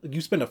spend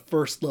a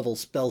first level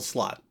spell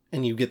slot,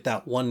 and you get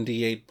that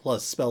 1d8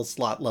 plus spell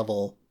slot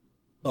level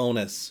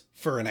bonus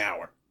for an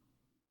hour.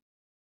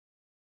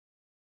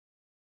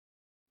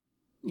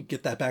 You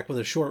get that back with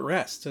a short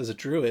rest as a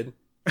druid.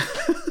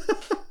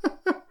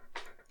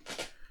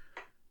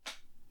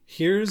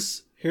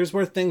 Here's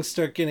where things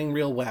start getting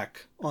real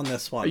whack on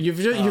this one. You've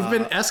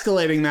been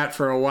escalating that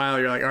for a while.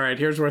 You're like, all right,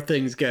 here's where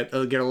things get a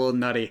little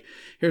nutty.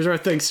 Here's where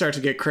things start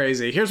to get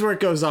crazy. Here's where it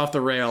goes off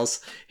the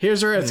rails.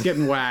 Here's where it's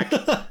getting whack.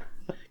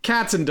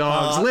 Cats and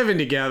dogs living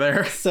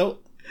together. So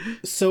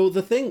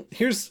the thing,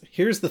 here's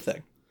the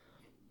thing.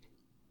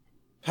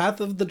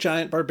 Path of the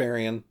Giant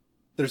Barbarian.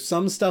 There's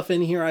some stuff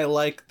in here I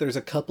like. There's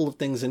a couple of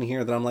things in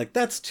here that I'm like,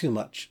 that's too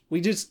much.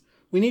 We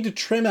need to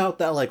trim out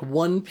that like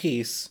one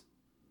piece,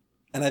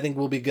 and I think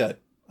we'll be good.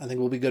 I think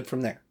we'll be good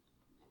from there.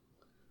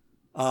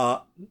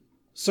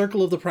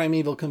 Circle of the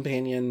Primeval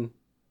Companion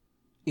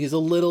is a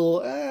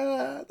little...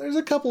 there's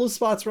a couple of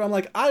spots where I'm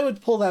like, I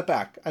would pull that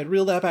back. I'd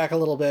reel that back a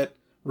little bit,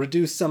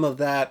 reduce some of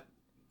that.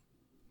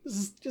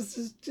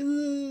 Just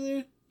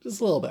a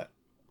little bit.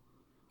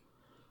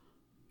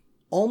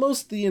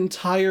 Almost the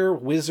entire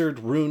Wizard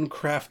Rune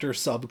Crafter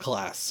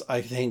subclass,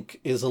 I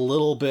think, is a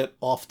little bit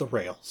off the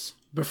rails.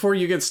 Before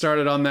you get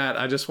started on that,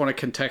 I just want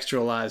to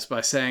contextualize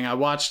by saying I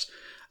watched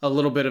a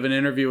little bit of an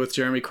interview with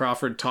Jeremy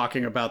Crawford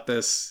talking about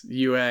this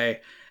UA,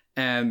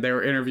 and they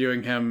were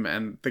interviewing him,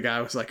 and the guy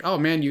was like, oh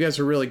man, you guys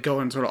are really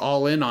going sort of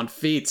all in on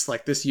feats.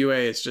 Like, this UA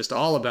is just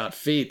all about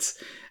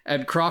feats.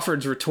 And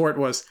Crawford's retort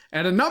was,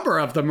 and a number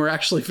of them are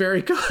actually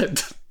very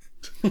good.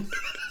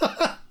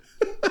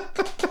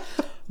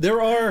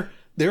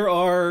 There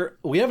are,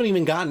 we haven't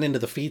even gotten into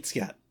the feats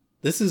yet.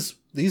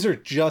 These are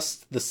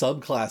just the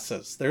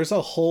subclasses. There's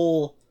a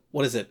whole,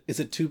 what is it? Is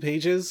it 2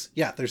 pages?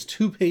 Yeah, there's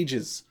 2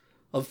 pages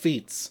of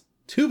feats.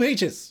 2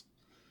 pages!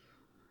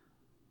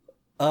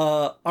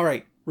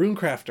 Alright,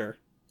 Runecrafter.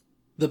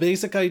 The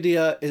basic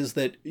idea is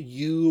that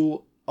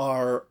you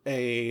are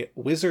a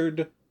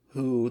wizard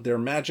who their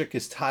magic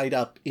is tied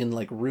up in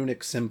like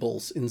runic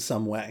symbols in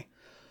some way.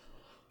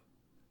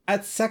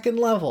 At second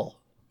level,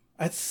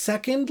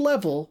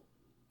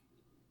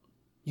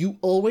 you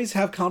always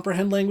have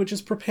comprehend languages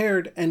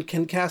prepared and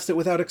can cast it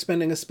without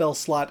expending a spell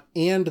slot,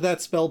 and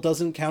that spell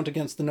doesn't count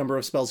against the number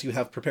of spells you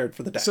have prepared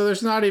for the deck. So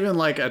there's not even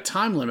like a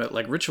time limit,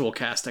 like ritual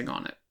casting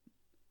on it.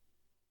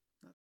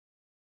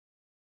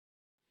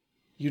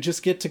 You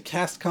just get to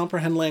cast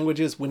comprehend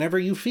languages whenever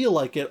you feel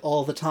like it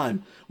all the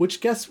time.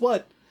 Which, guess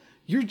what?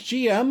 Your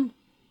GM,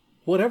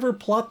 whatever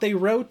plot they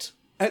wrote,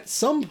 at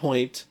some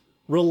point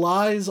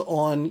relies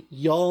on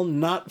y'all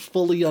not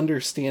fully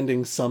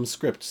understanding some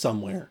script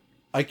somewhere.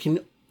 I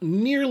can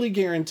nearly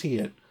guarantee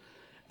it.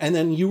 And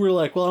then you were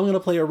like, well, I'm going to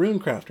play a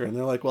Runecrafter. And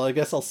they're like, well, I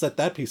guess I'll set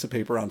that piece of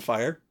paper on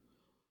fire.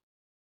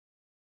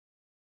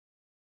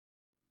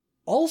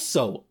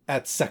 Also,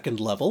 at second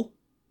level,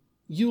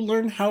 you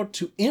learn how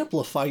to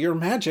amplify your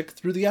magic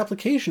through the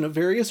application of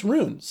various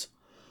runes.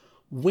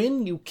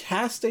 When you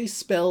cast a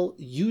spell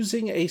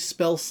using a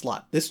spell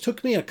slot, this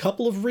took me a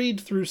couple of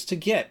read-throughs to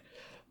get.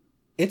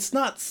 It's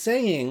not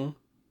saying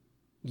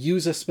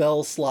use a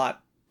spell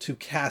slot to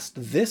cast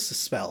this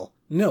spell.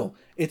 No,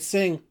 it's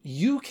saying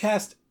you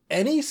cast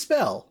any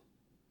spell,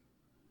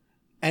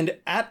 and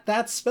at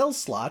that spell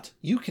slot,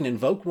 you can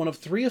invoke one of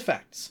 3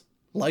 effects.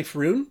 Life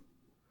Rune,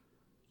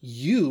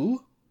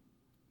 you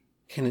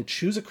can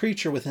choose a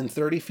creature within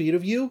 30 feet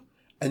of you,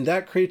 and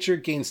that creature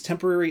gains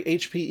temporary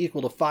HP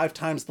equal to 5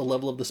 times the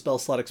level of the spell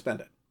slot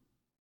expended.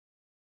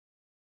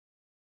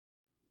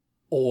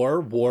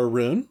 Or War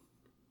Rune,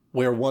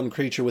 where one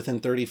creature within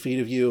 30 feet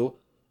of you,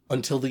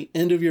 until the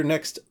end of your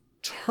next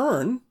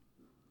turn,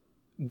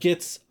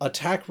 gets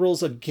attack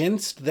rolls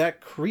against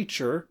that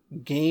creature,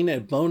 gain a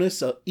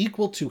bonus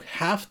equal to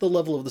half the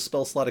level of the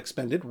spell slot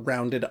expended,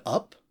 rounded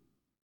up.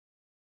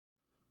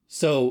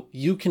 So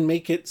you can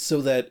make it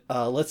so that,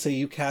 let's say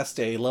you cast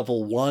a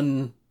level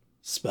 1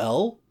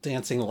 spell,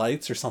 Dancing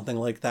Lights or something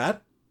like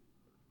that.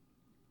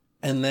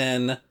 And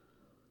then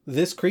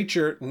this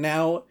creature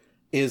now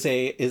is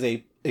a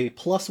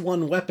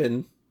 +1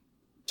 weapon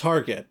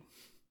target.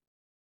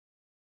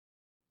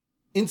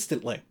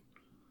 Instantly.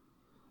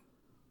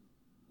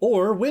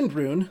 Or Wind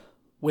Rune,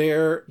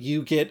 where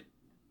you get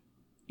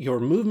your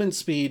movement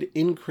speed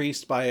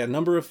increased by a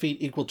number of feet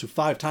equal to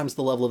 5 times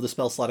the level of the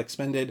spell slot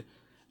expended,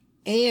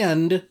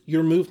 and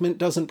your movement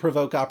doesn't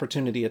provoke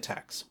opportunity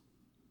attacks.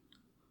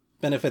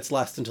 Benefits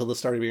last until the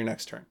start of your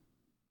next turn.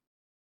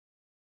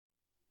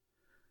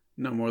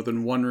 No more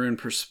than 1 rune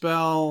per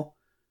spell.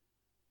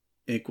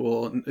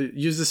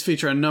 Use this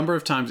feature a number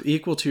of times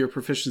equal to your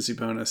proficiency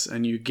bonus,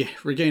 and you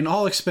regain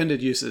all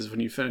expended uses when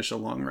you finish a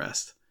long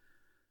rest.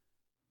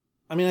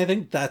 I mean, I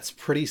think that's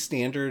pretty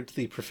standard,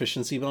 the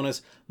proficiency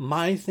bonus.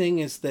 My thing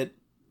is that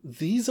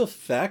these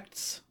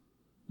effects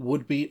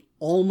would be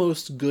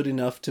almost good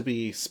enough to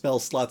be spell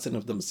slots in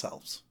of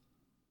themselves.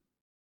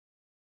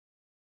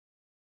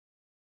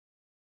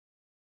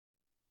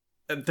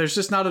 There's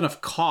just not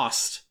enough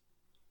cost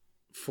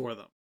for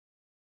them.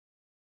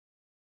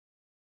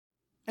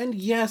 And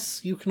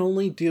yes, you can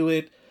only do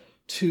it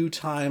 2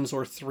 times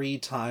or 3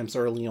 times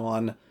early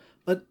on,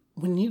 but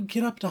when you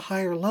get up to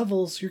higher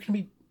levels, you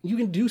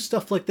can do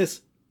stuff like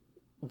this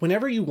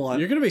whenever you want.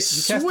 You're going to be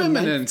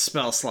swimming in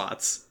spell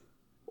slots.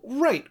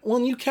 Right.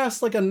 When you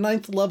cast like a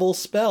 9th level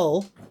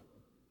spell,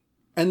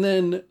 and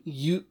then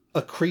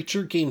a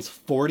creature gains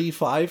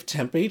 45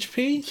 temp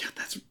HP? Yeah,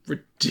 that's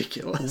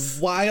ridiculous.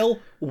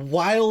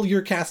 While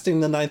you're casting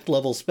the 9th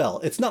level spell.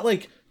 It's not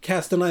like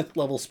cast a 9th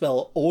level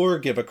spell or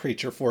give a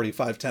creature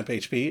 45 temp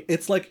HP.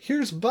 It's like,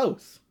 here's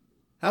both.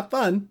 Have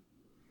fun.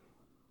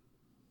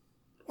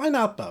 Why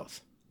not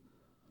both?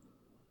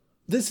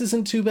 This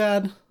isn't too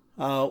bad.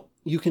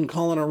 You can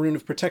call on a Rune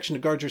of Protection to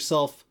guard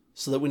yourself,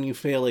 so that when you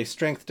fail a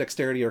Strength,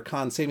 Dexterity, or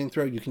Con saving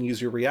throw, you can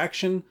use your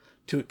reaction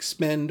to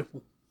expend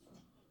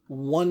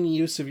 1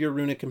 use of your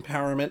Runic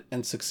Empowerment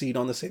and succeed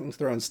on the saving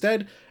throw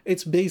instead.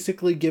 It's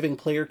basically giving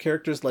player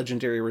characters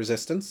legendary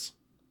resistance.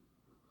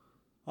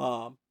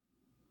 I'd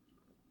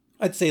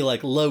say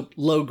like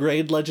low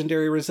grade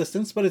legendary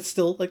resistance, but it's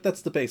still like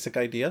that's the basic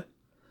idea.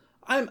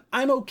 I'm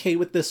okay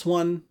with this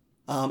one,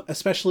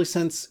 especially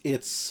since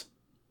it's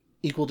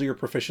equal to your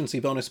proficiency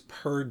bonus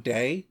per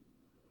day.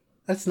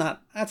 That's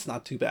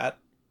not too bad.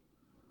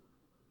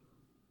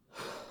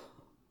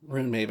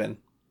 Rune Maven.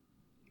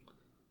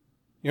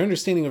 Your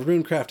understanding of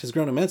runecraft has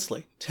grown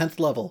immensely. 10th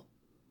level.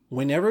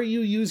 Whenever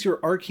you use your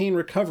Arcane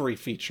Recovery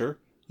feature,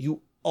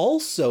 you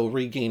also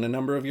regain a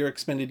number of your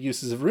expended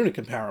uses of Runic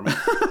Empowerment.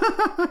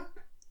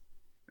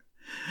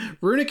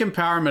 Runic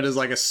Empowerment is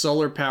like a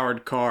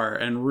solar-powered car,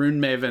 and Rune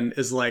Maven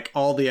is like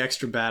all the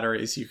extra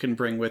batteries you can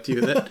bring with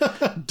you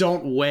that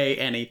don't weigh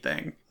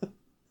anything.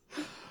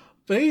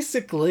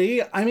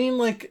 Basically, I mean,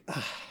 like,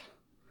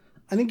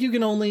 I think you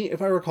can only,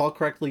 if I recall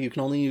correctly, you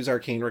can only use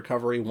Arcane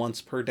Recovery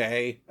once per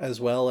day as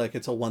well. Like,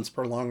 it's a once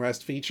per long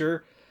rest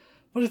feature.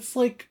 But it's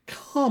like,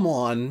 come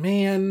on,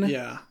 man.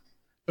 Yeah.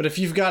 But if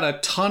you've got a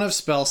ton of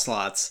spell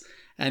slots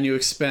and you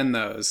expend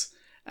those,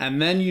 and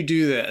then you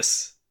do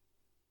this.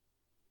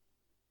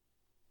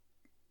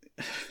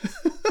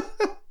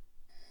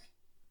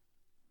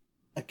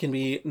 It can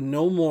be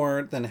no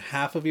more than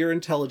half of your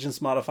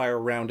intelligence modifier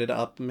rounded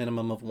up,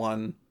 minimum of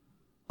 1,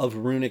 of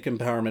Runic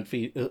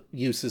Empowerment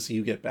uses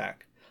you get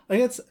back.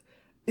 Like,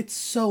 it's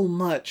so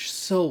much,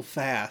 so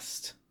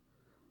fast.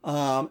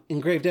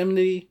 Engraved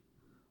Enmity,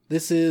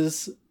 this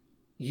is,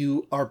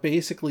 you are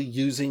basically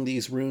using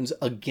these runes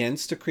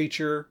against a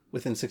creature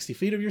within 60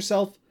 feet of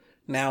yourself.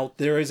 Now,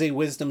 there is a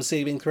wisdom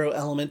saving throw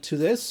element to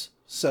this,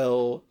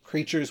 so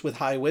creatures with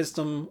high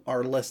wisdom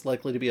are less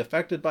likely to be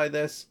affected by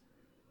this.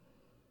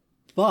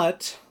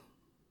 But,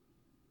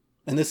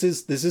 and this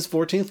is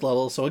 14th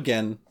level, so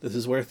again, this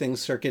is where things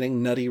start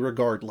getting nutty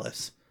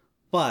regardless.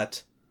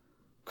 But,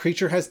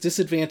 creature has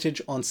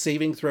disadvantage on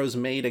saving throws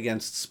made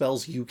against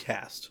spells you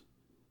cast,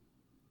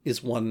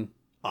 is one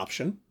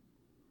option.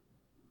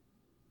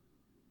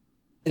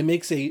 It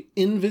makes a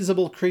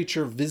invisible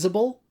creature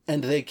visible,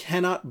 and they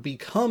cannot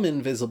become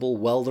invisible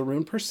while the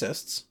rune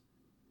persists,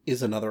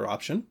 is another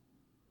option.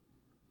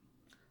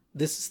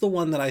 This is the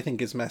one that I think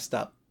is messed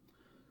up.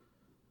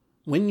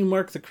 When you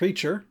mark the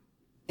creature,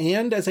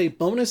 and as a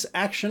bonus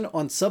action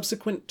on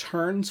subsequent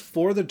turns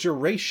for the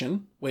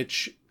duration,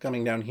 which,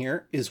 coming down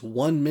here, is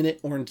 1 minute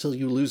or until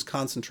you lose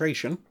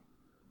concentration.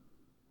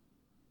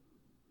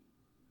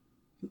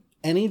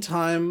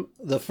 Anytime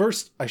the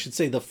first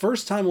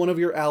time one of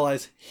your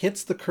allies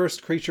hits the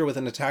cursed creature with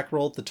an attack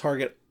roll, the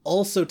target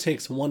also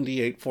takes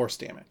 1d8 force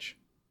damage.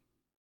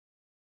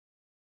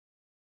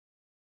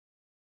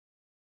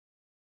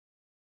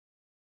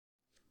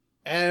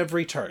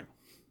 Every turn.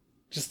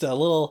 Just a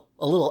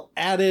little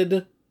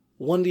added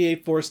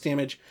 1d8 force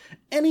damage.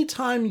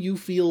 Anytime you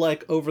feel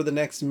like over the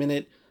next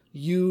minute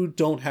you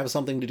don't have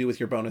something to do with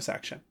your bonus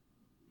action,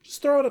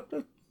 just throw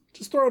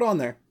it on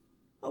there.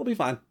 That'll be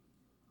fine.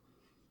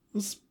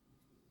 Let's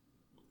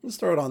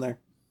throw it on there.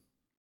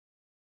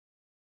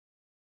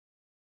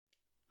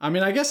 I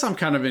mean, I guess I'm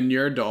kind of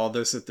inured to all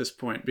this at this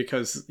point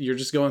because you're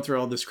just going through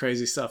all this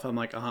crazy stuff. I'm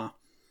like,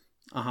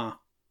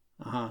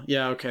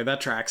 yeah, okay, that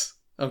tracks.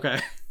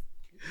 Okay.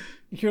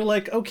 You're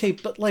like, okay,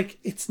 but like,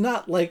 it's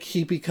not like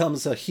he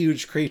becomes a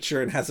huge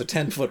creature and has a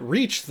 10-foot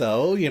reach,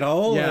 though, you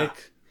know? Yeah.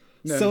 Like,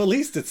 no. So at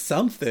least it's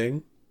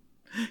something.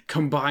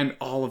 Combine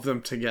all of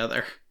them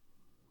together.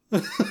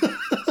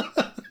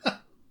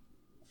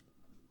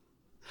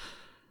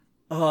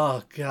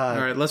 Oh, God.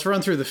 All right, let's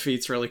run through the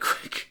feats really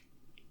quick.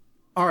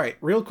 All right,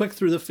 real quick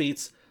through the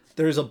feats.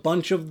 There's a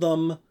bunch of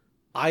them.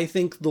 I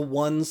think the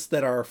ones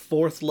that are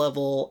 4th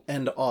level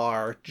and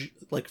are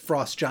like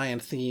Frost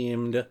Giant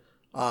themed,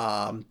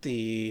 what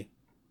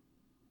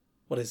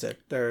is it?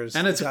 There's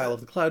the Dial of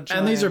the Cloud Giant.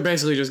 And these are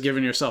basically just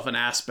giving yourself an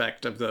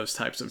aspect of those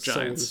types of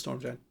giants. Storm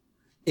Giant.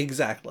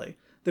 Exactly.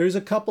 There's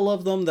a couple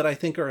of them that I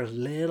think are a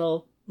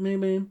little,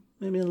 maybe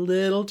a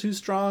little too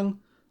strong.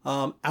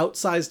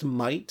 Outsized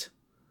Might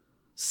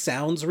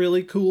sounds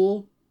really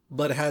cool,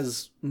 but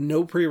has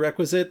no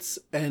prerequisites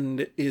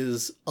and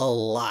is a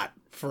lot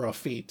for a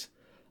feat.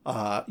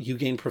 You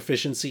gain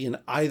proficiency in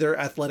either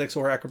athletics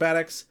or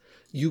acrobatics.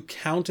 You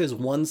count as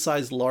one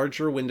size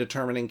larger when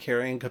determining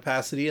carrying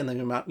capacity and the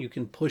amount you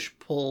can push,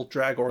 pull,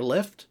 drag, or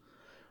lift.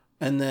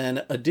 And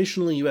then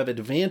additionally, you have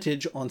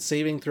advantage on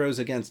saving throws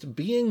against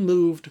being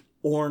moved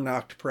or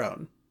knocked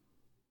prone.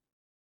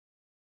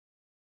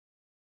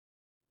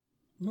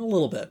 A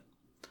little bit.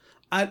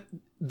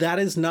 That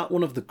is not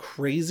one of the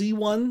crazy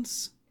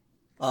ones,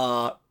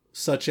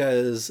 such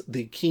as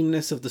the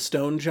Keenness of the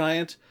Stone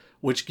Giant,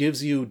 which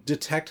gives you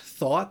Detect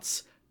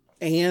Thoughts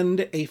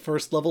and a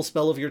first level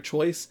spell of your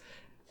choice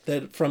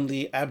that from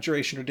the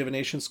Abjuration or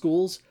Divination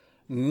schools,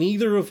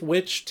 neither of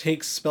which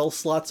takes spell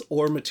slots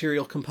or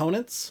material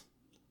components.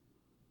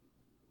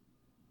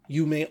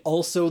 You may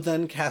also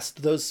then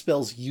cast those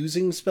spells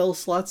using spell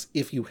slots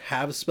if you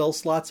have spell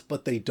slots,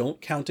 but they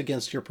don't count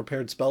against your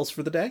prepared spells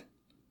for the day.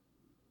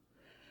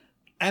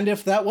 And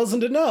if that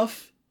wasn't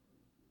enough,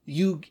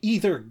 you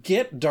either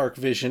get dark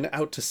vision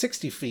out to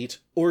 60 feet,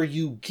 or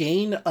you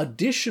gain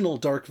additional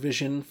dark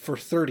vision for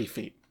 30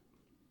 feet.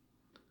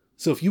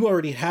 So if you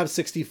already have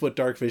 60-foot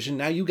dark vision,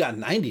 now you got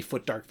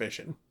 90-foot dark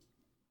vision.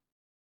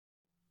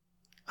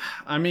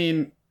 I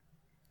mean,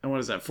 and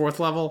what is that, 4th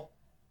level?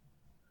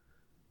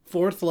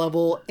 4th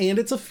level, and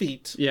it's a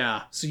feat.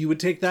 Yeah. So you would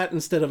take that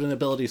instead of an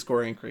ability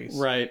score increase.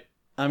 Right.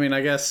 I mean,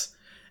 I guess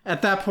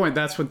at that point,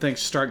 that's when things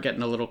start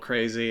getting a little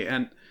crazy.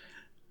 And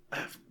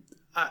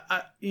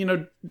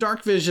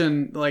dark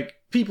vision, like,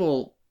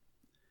 people,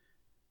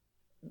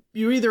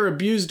 you either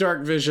abuse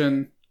dark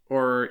vision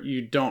or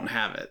you don't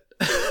have it,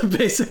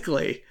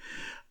 basically.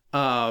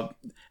 And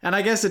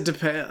I guess it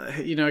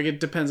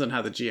depends on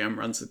how the GM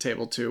runs the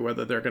table too,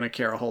 whether they're going to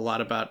care a whole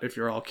lot about if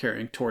you're all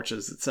carrying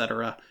torches,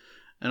 etc.,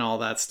 and all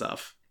that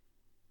stuff.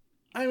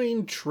 I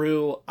mean,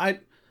 true.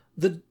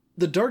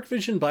 The dark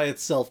vision by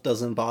itself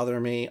doesn't bother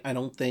me, I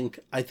don't think.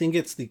 I think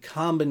it's the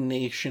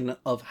combination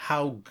of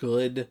how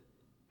good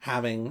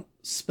having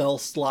spell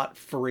slot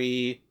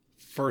free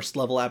first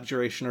level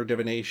abjuration or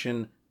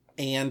divination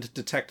and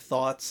detect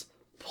thoughts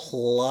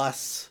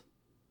plus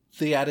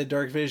the added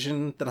dark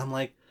vision that I'm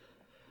like,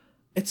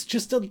 it's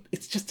just a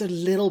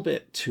little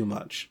bit too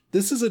much.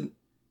 This is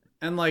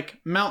and like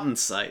mountain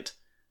sight,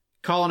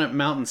 calling it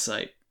mountain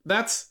sight.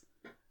 That's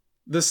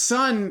the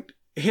sun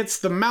hits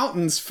the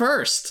mountains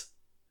first.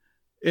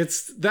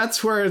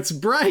 That's where it's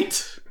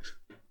bright.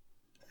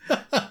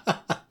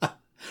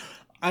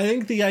 I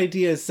think the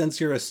idea is, since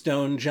you're a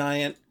stone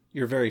giant,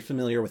 you're very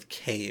familiar with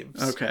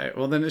caves. Okay,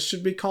 well then it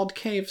should be called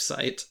cave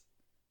sight.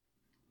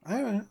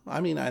 I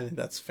think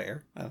that's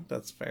fair.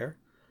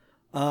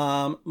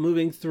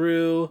 Moving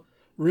through,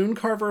 Rune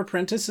Carver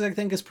Apprentice, I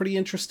think, is pretty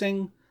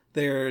interesting.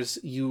 There's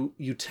you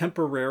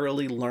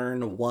temporarily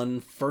learn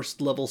one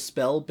first level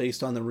spell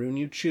based on the rune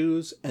you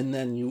choose, and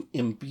then you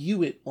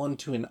imbue it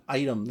onto an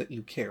item that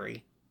you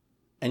carry.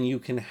 And you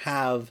can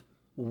have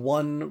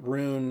one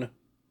rune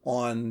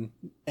on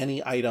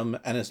any item,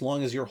 and as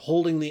long as you're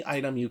holding the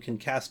item, you can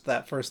cast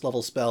that first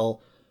level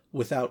spell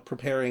without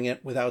preparing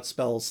it, without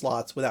spell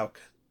slots, without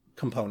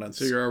components.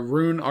 So you're a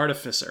rune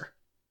artificer.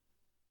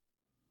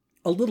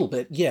 A little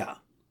bit, yeah.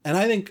 And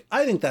I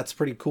think that's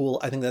pretty cool.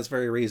 I think that's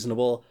very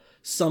reasonable.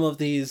 Some of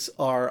these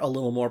are a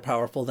little more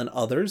powerful than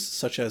others,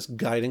 such as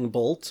Guiding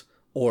Bolt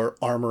or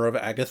Armor of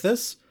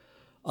Agathis.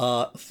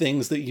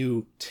 Things that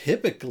you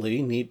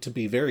typically need to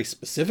be very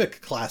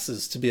specific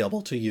classes to be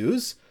able to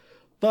use.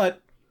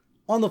 But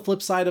on the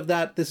flip side of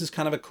that, this is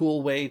kind of a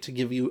cool way to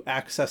give you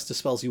access to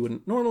spells you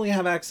wouldn't normally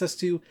have access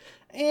to.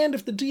 And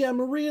if the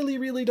DM really,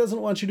 really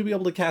doesn't want you to be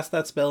able to cast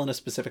that spell in a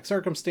specific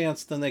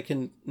circumstance, then they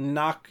can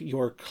knock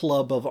your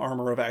club of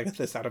Armor of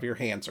Agathis out of your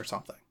hands or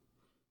something.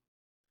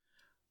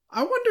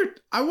 I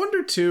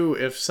wonder too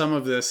if some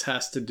of this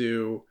has to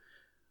do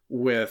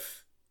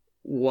with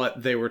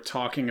what they were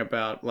talking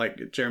about,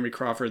 like Jeremy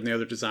Crawford and the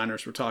other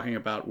designers were talking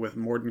about with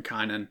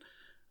Mordenkainen,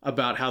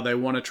 about how they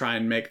want to try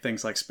and make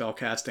things like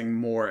spellcasting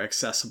more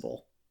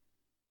accessible.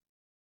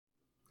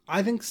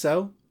 I think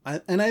so.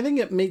 And I think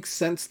it makes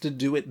sense to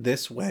do it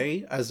this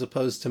way, as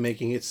opposed to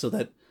making it so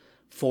that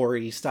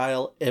 4E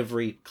style,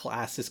 every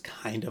class is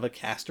kind of a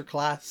caster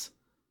class.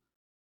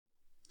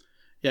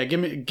 Yeah,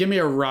 give me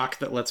a rock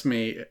that lets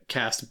me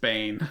cast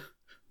Bane.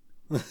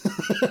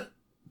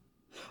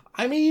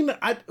 I mean,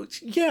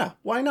 yeah,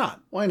 why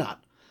not? Why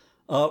not?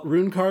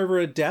 Rune Carver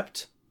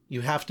Adept,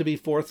 you have to be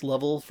 4th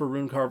level for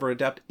Rune Carver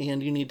Adept,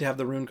 and you need to have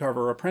the Rune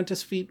Carver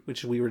Apprentice feat,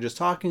 which we were just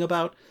talking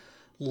about.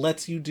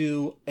 Lets you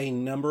do a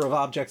number of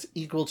objects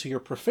equal to your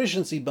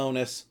proficiency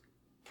bonus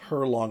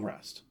per long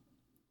rest.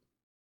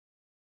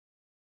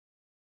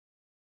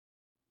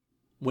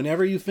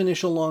 Whenever you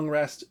finish a long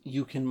rest,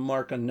 you can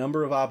mark a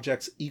number of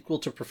objects equal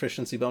to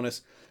proficiency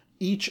bonus.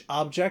 Each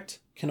object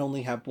can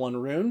only have one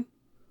rune,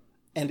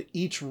 and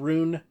each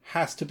rune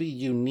has to be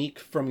unique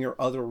from your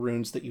other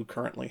runes that you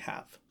currently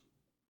have.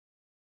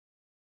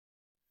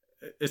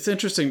 It's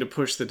interesting to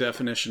push the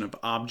definition of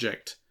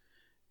object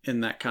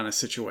in that kind of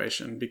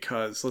situation,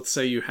 because let's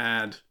say you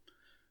had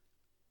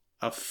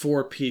a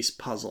 4-piece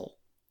puzzle.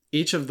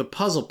 Each of the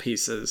puzzle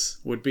pieces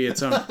would be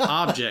its own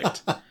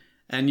object,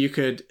 and you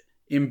could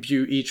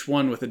imbue each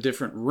one with a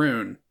different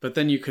rune, but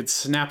then you could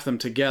snap them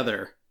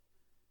together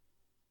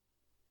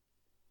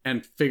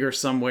and figure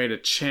some way to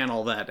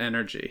channel that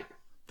energy,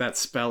 that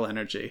spell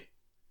energy.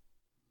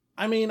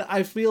 I mean,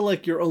 I feel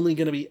like you're only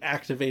going to be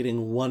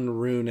activating one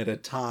rune at a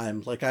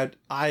time. Like,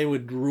 I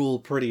would rule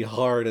pretty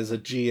hard as a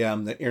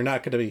GM that you're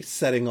not going to be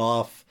setting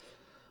off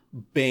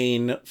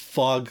Bane,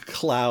 Fog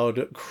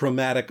Cloud,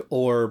 Chromatic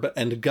Orb,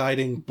 and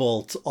Guiding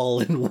Bolt all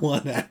in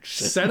one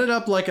action. Set it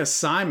up like a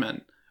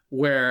Simon,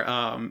 where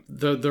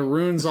the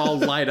runes all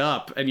light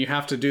up and you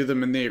have to do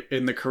them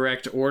in the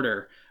correct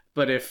order.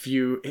 But if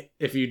you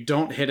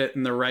don't hit it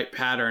in the right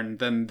pattern,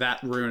 then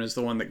that rune is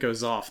the one that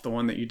goes off, the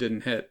one that you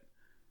didn't hit.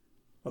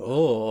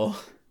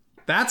 Oh,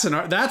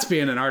 that's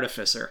being an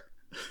artificer.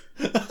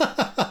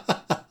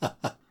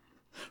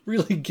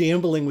 Really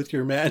gambling with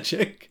your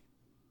magic.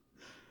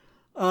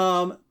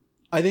 I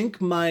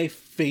think my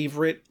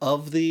favorite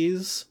of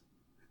these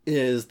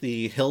is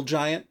the Hill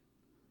Giant,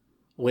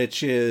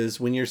 which is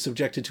when you're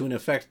subjected to an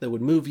effect that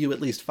would move you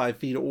at least 5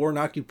 feet or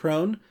knock you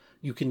prone,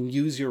 you can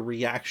use your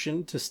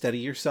reaction to steady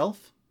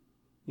yourself.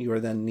 You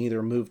are then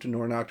neither moved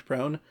nor knocked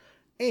prone.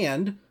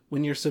 And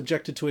when you're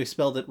subjected to a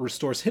spell that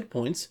restores hit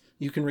points,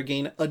 you can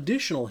regain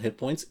additional hit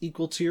points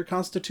equal to your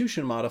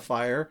Constitution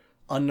modifier,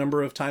 a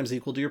number of times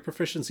equal to your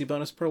proficiency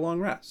bonus per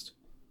long rest.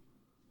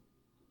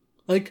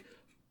 Like,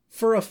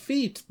 for a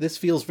feat, this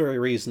feels very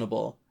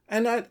reasonable.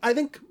 And I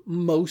think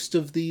most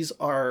of these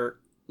are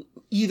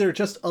either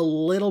just a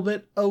little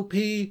bit OP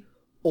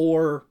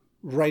or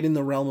right in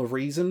the realm of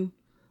reason.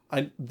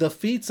 The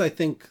feats, I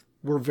think,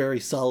 were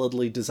very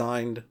solidly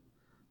designed.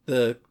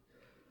 That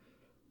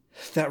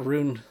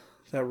rune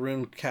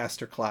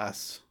caster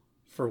class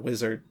for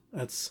wizard,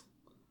 that's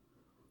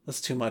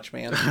too much,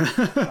 man.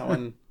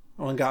 that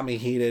one got me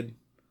heated.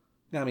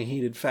 Got me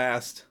heated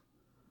fast.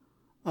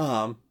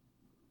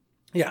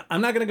 Yeah,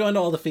 I'm not going to go into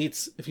all the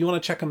feats. If you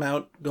want to check them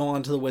out, go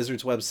on to the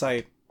Wizards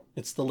website.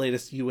 It's the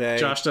latest UA.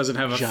 Josh doesn't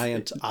have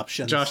giant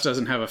options. Josh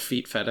doesn't have a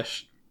feet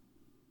fetish.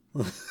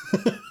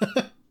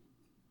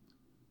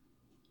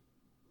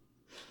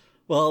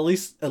 Well,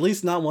 at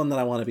least not one that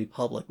I want to be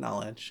public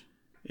knowledge.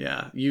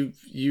 Yeah, you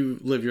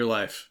live your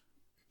life.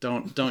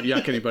 Don't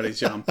yuck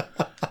anybody's yum.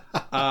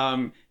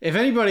 If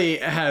anybody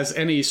has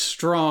any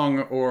strong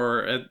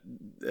or at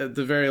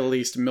the very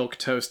least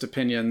milquetoast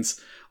opinions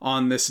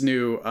on this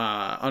new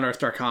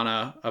Unearthed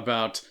Arcana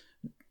about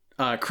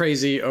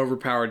crazy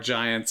overpowered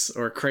giants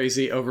or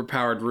crazy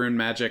overpowered rune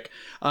magic,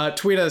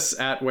 tweet us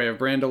at Way of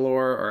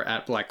Brandalore or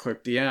at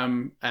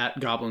BlackCloakDM, at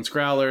Goblins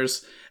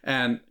Growlers,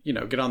 and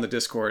get on the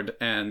Discord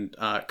and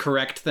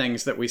correct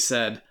things that we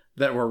said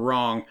that were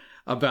wrong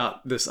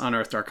about this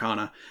Unearthed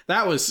Arcana.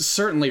 That was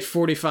certainly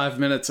 45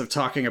 minutes of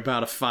talking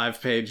about a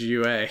 5-page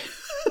UA.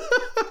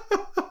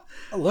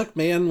 Look,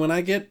 man, when I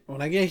get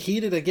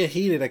heated, I get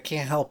heated. I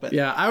can't help it.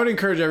 Yeah, I would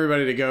encourage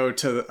everybody to go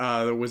to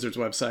the Wizards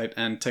website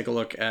and take a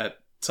look at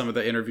some of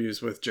the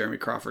interviews with Jeremy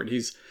Crawford.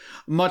 He's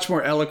much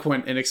more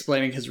eloquent in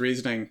explaining his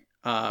reasoning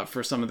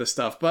for some of this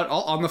stuff. But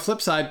on the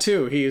flip side,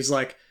 too, he's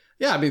like,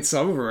 yeah, I mean,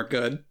 some of them are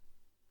good.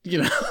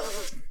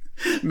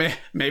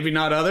 Maybe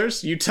not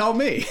others. You tell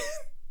me.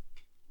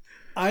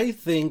 I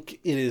think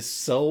it is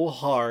so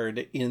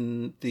hard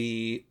in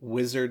the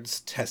Wizards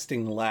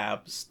testing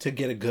labs to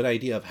get a good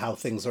idea of how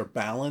things are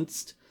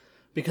balanced,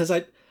 because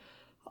I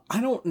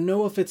don't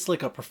know if it's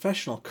like a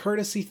professional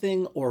courtesy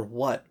thing or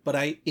what, but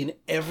in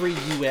every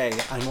UA,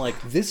 I'm like,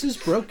 this is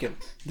broken.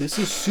 This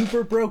is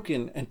super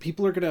broken, and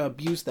people are going to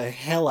abuse the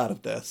hell out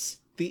of this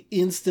the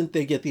instant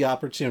they get the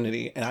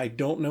opportunity, and I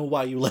don't know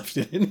why you left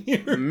it in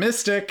here.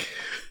 Mystic.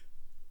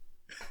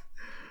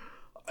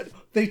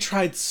 They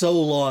tried so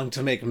long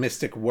to make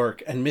Mystic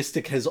work, and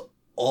Mystic has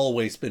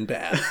always been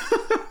bad.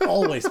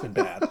 Always been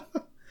bad.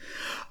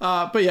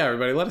 But yeah,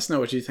 everybody, let us know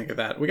what you think of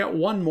that. We got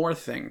one more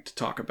thing to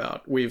talk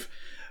about.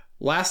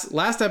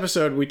 Last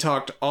episode, we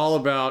talked all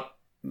about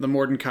the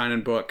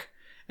Mordenkainen book,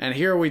 and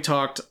here we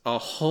talked a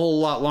whole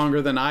lot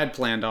longer than I'd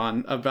planned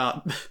on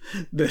about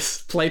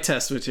this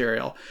playtest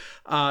material.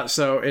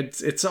 So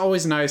it's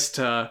always nice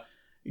to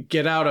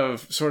get out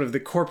of sort of the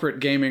corporate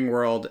gaming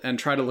world and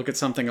try to look at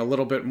something a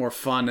little bit more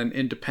fun and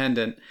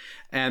independent.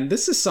 And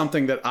this is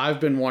something that I've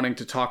been wanting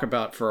to talk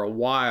about for a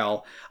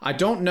while. I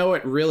don't know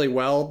it really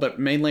well, but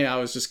mainly I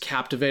was just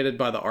captivated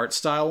by the art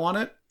style on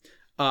it.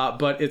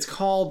 But it's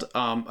called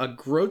A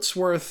Groat's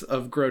Worth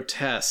of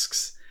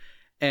Grotesques.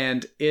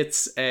 And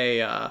it's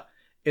a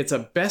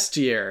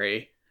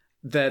bestiary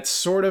that's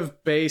sort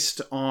of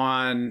based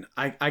on,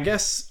 I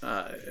guess,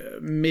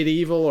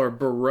 medieval or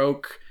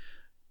Baroque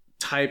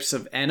types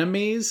of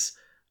enemies.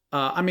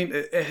 I mean,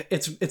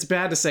 it's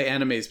bad to say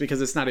enemies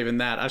because it's not even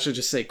that. I should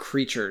just say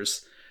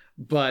creatures.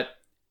 But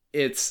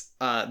it's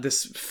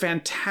this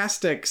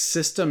fantastic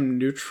system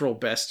neutral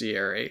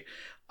bestiary.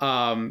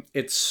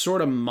 It's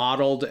sort of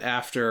modeled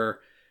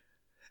after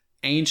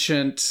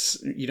ancient,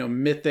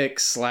 mythic /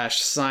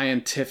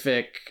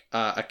 scientific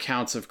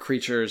accounts of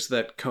creatures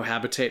that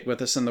cohabitate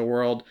with us in the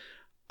world.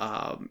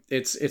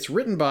 It's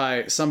written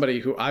by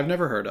somebody who I've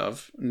never heard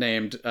of,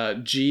 named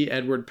G.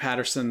 Edward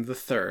Patterson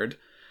III.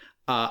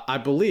 I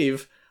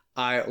believe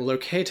I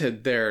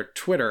located their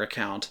Twitter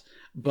account,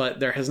 but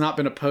there has not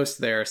been a post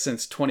there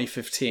since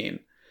 2015.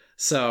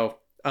 So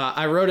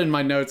I wrote in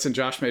my notes, and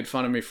Josh made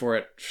fun of me for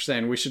it,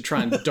 saying we should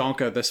try and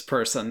donka this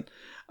person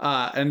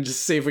and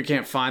just see if we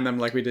can't find them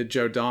like we did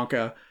Joe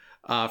Donka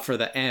for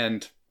the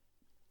end.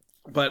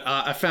 But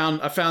I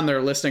found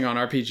their listing on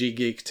RPG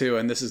Geek too,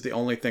 and this is the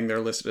only thing they're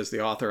listed as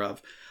the author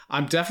of.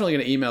 I'm definitely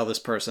going to email this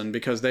person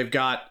because they've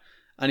got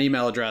an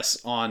email address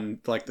on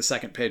like the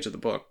second page of the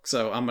book.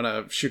 So I'm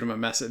going to shoot them a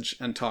message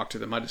and talk to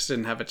them. I just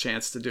didn't have a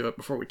chance to do it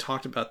before we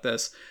talked about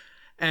this.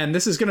 And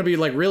this is going to be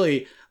like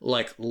really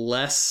like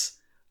less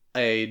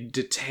a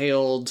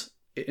detailed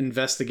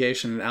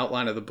investigation and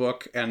outline of the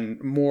book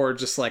and more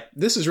just like,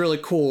 this is really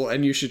cool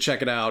and you should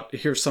check it out.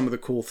 Here's some of the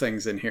cool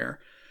things in here.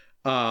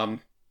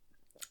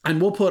 And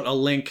we'll put a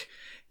link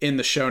in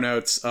the show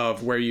notes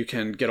of where you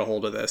can get a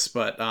hold of this.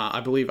 But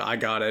I believe I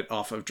got it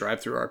off of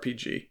Drive-Thru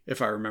RPG,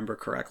 if I remember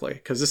correctly.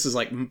 Because this has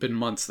like been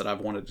months that I've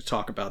wanted to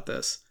talk about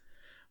this.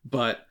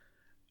 But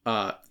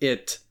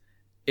it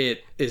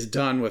is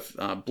done with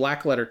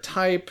black letter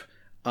type.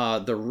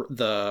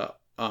 The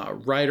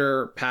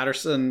writer,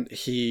 Patterson,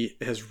 he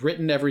has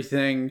written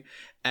everything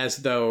as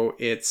though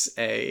it's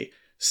a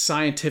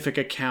scientific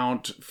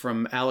account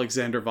from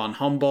Alexander von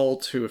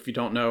Humboldt, who, if you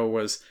don't know,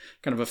 was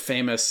kind of a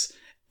famous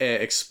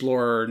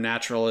explorer,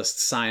 naturalist,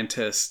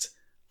 scientist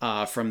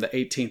from the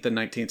 18th and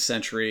 19th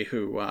century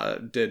who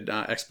did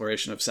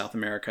exploration of South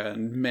America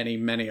and many,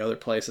 many other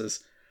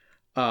places.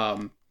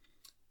 Most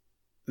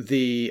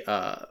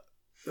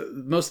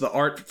of the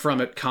art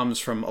from it comes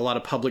from a lot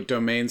of public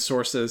domain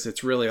sources.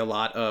 It's really a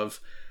lot of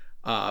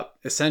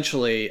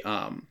essentially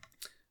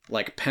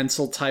like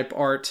pencil type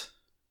art,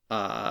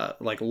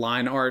 like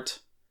line art,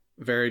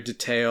 very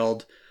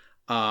detailed.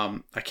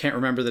 I can't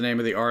remember the name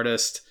of the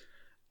artist,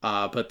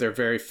 but they're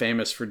very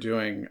famous for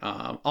doing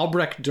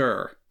Albrecht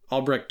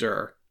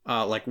Dürer,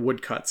 like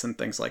woodcuts and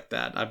things like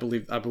that. I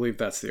believe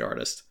that's the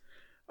artist.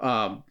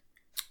 But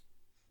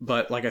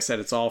like I said,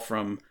 it's all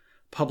from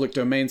public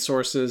domain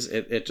sources.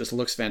 It just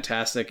looks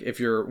fantastic.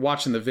 If you're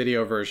watching the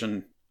video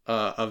version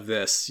of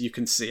this, you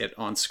can see it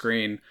on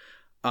screen.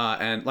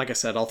 And like I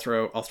said, I'll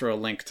throw a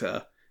link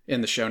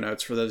in the show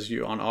notes for those of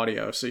you on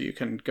audio, so you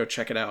can go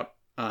check it out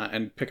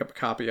and pick up a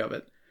copy of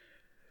it.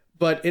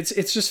 But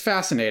it's just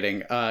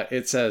fascinating.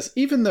 It says,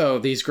 even though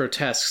these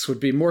grotesques would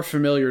be more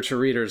familiar to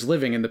readers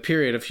living in the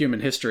period of human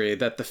history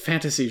that the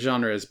fantasy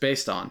genre is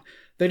based on,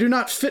 they do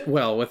not fit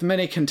well with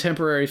many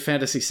contemporary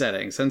fantasy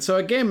settings, and so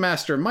a game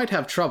master might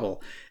have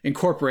trouble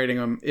incorporating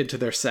them into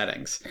their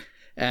settings.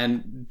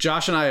 And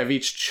Josh and I have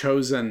each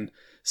chosen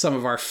some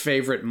of our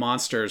favorite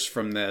monsters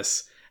from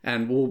this,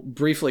 and we'll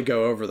briefly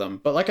go over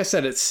them. But like I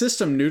said, it's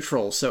system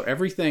neutral, so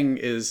everything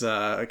is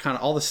kind of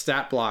all the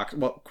stat block,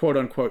 well,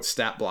 quote-unquote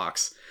stat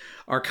blocks,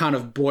 are kind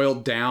of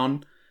boiled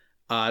down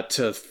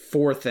to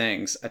 4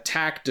 things: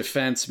 attack,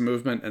 defense,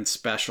 movement, and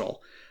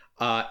special.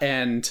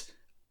 And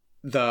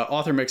the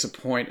author makes a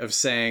point of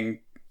saying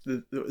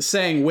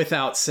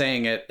without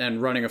saying it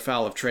and running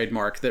afoul of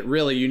trademark that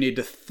really you need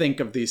to think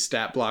of these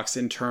stat blocks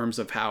in terms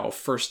of how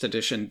first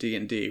edition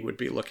D&D would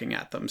be looking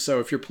at them.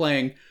 So if you're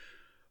playing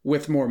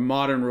with more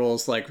modern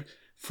rules like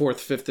 4th,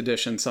 5th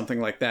edition,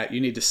 something like that, you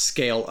need to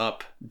scale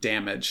up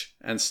damage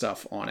and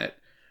stuff on it.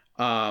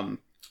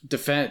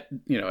 Defense,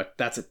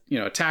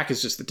 attack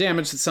is just the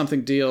damage that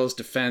something deals.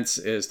 Defense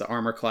is the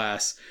armor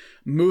class.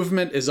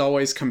 Movement is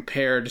always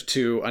compared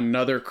to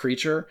another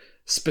creature,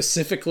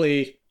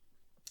 specifically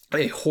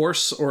a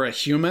horse or a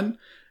human,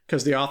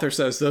 because the author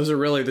says those are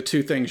really the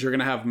 2 things you're going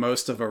to have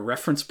most of a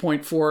reference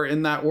point for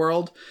in that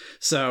world.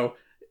 So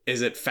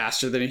is it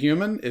faster than a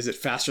human? Is it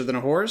faster than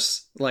a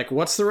horse? Like,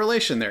 what's the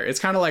relation there? It's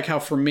kind of like how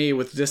for me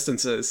with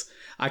distances,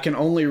 I can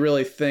only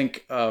really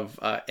think of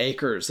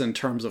acres in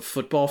terms of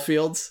football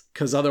fields,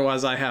 because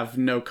otherwise I have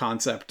no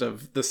concept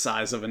of the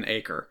size of an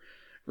acre,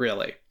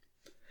 really.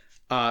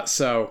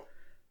 So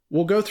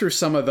we'll go through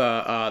some of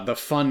the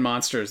fun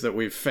monsters that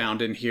we've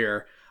found in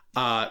here.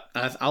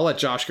 I'll let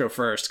Josh go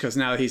first, because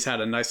now he's had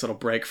a nice little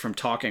break from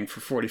talking for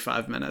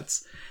 45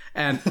 minutes.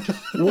 And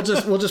we'll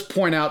just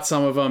point out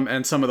some of them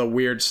and some of the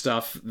weird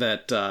stuff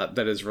that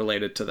is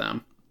related to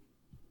them.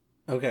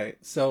 Okay,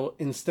 so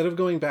instead of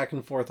going back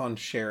and forth on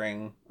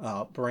sharing,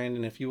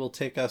 Brandon, if you will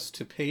take us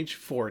to page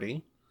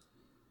 40.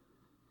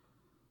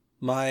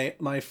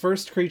 My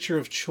first creature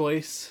of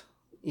choice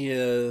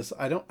is,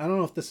 I don't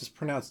know if this is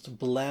pronounced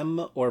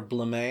Blem or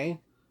Bleme,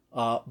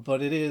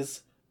 but it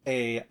is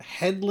a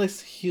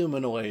headless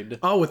humanoid.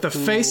 Oh, with the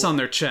face on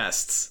their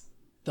chests.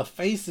 The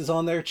face is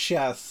on their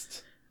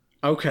chest.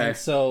 Okay. And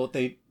so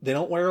they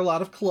don't wear a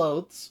lot of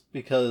clothes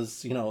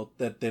because,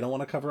 that they don't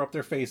want to cover up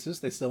their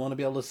faces. They still want to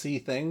be able to see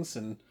things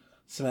and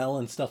smell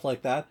and stuff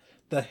like that.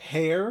 The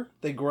hair,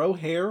 they grow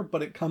hair,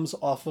 but it comes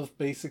off of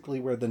basically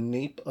where the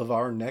nape of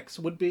our necks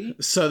would be.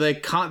 So they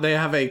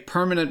have a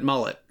permanent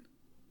mullet.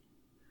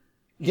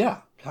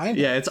 Yeah, kind of.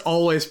 Yeah, it's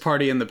always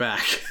party in the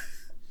back.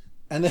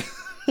 And then,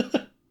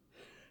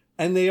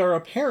 and they are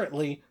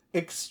apparently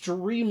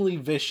extremely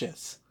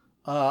vicious.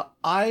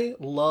 I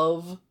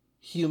love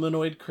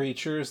humanoid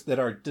creatures that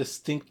are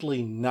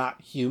distinctly not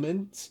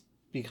humans,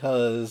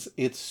 because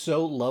it's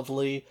so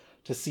lovely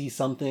to see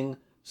something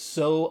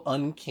so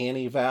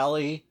uncanny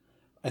valley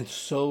and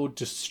so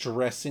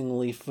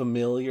distressingly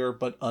familiar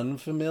but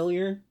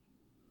unfamiliar.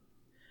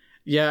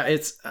 Yeah,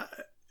 it's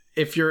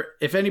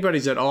if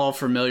anybody's at all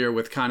familiar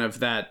with kind of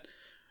that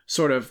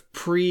sort of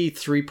pre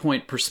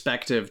 3-point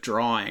perspective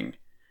drawing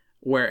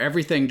where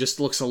everything just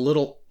looks a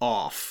little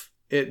off.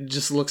 It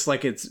just looks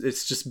like it's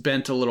just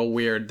bent a little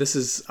weird. This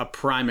is a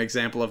prime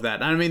example of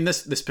that. I mean,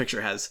 this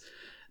picture has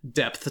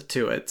depth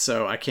to it,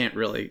 so I can't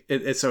really...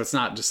 so it's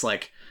not just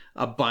like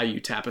a Bayeux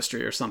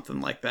tapestry or something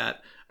like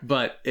that,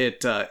 but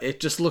it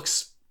just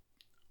looks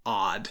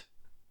odd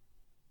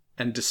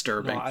and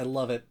disturbing. No, I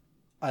love it.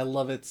 I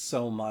love it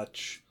so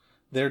much.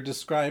 They're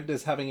described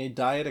as having a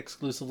diet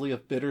exclusively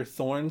of bitter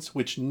thorns,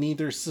 which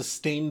neither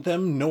sustain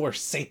them nor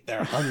sate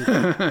their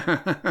hunger.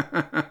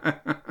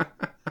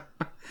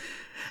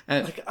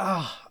 And,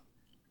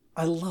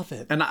 I love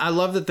it. And I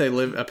love that they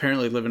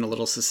apparently live in a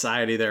little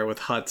society there with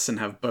huts and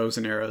have bows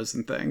and arrows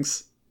and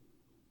things.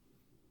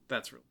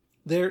 That's really...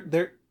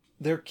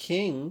 Their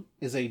king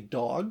is a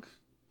dog,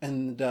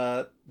 and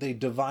they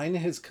divine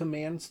his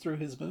commands through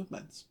his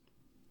movements.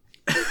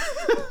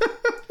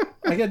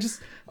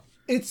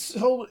 It's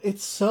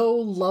so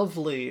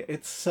lovely.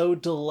 It's so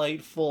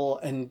delightful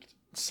and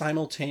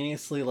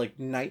simultaneously like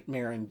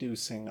nightmare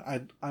inducing.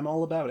 I'm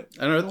all about it.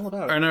 And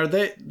are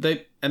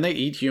they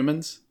eat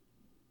humans?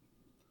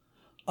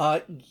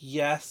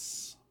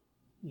 Yes.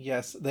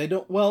 They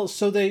don't. Well,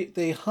 so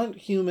they hunt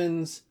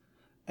humans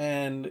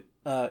and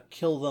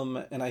kill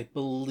them, and I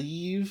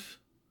believe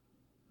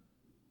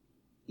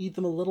eat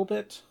them a little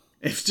bit.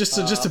 It's just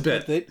a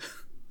bit.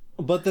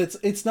 But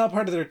it's not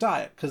part of their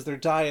diet, because their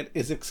diet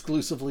is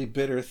exclusively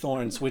bitter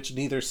thorns, which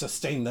neither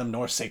sustain them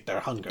nor sate their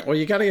hunger. Well,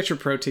 you got to get your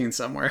protein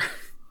somewhere.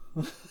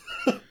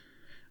 All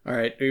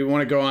right, do you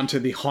want to go on to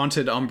the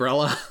haunted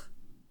umbrella?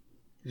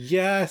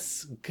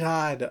 Yes,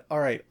 God. All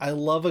right, I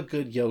love a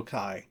good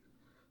yokai.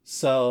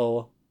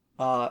 So,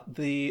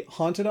 the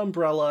haunted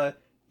umbrella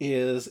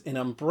is an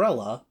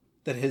umbrella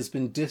that has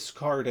been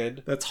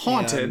discarded. That's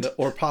haunted.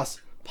 Or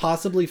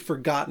possibly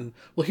forgotten.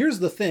 Well, here's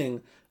the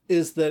thing,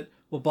 is that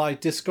by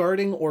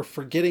discarding or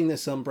forgetting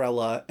this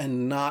umbrella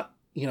and not,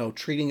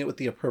 treating it with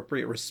the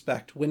appropriate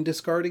respect when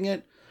discarding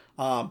it,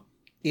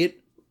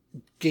 it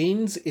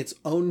gains its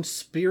own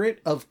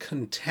spirit of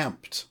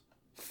contempt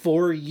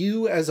for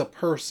you as a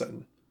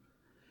person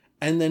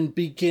and then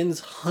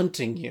begins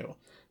hunting you.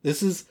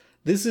 This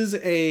is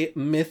a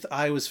myth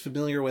I was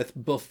familiar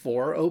with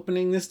before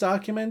opening this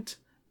document.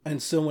 And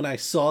so when I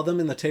saw them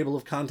in the table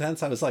of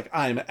contents, I was like,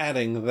 I'm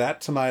adding that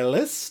to my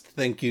list.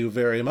 Thank you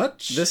very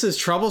much. This is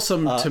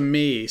troublesome to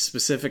me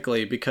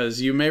specifically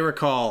because you may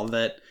recall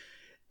that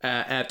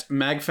at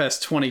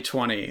MagFest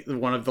 2020,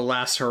 one of the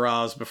last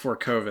hurrahs before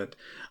COVID,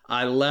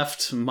 I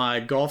left my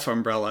golf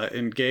umbrella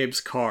in Gabe's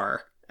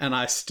car and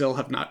I still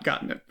have not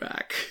gotten it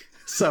back.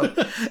 So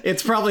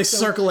it's probably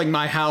circling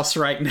my house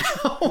right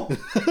now.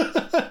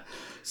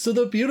 So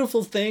the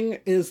beautiful thing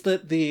is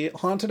that the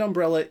haunted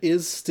umbrella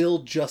is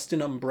still just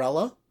an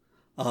umbrella.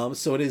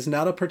 So it is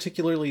not a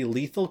particularly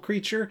lethal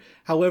creature.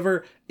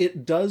 However,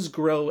 it does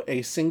grow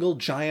a single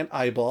giant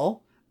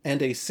eyeball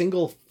and a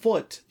single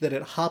foot that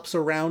it hops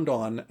around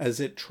on as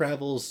it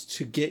travels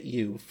to get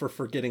you for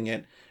forgetting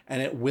it.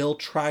 And it will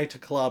try to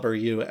clobber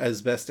you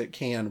as best it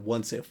can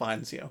once it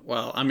finds you.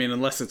 Well, I mean,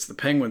 unless it's the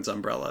penguin's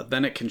umbrella,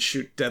 then it can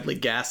shoot deadly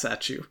gas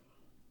at you.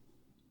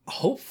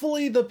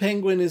 Hopefully the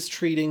penguin is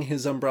treating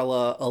his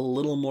umbrella a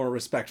little more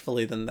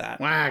respectfully than that.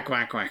 Quack,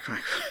 quack, quack,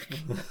 quack,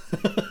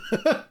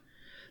 quack.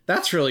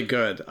 That's really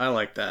good. I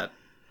like that.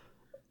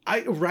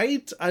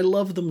 Right? I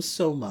love them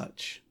so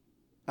much.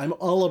 I'm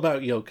all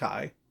about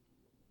yokai,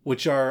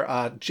 which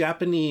are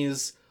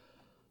Japanese.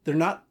 They're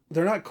not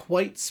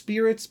quite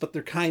spirits, but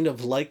they're kind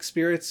of like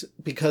spirits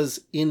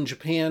because in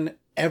Japan,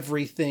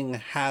 everything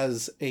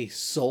has a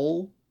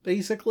soul,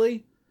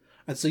 basically.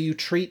 And so you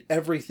treat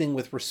everything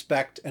with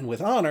respect and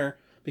with honor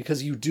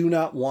because you do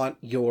not want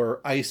your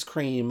ice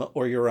cream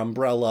or your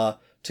umbrella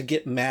to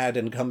get mad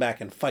and come back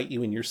and fight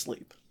you in your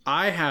sleep.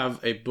 I have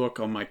a book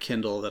on my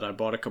Kindle that I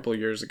bought a couple of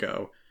years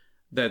ago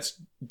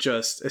that's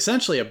just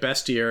essentially a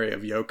bestiary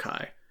of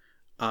yokai.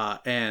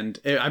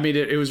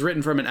 It was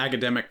written from an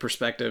academic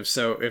perspective.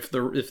 So if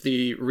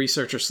the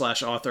researcher /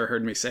 author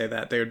heard me say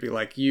that, they would be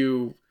like,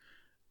 you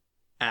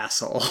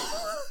asshole.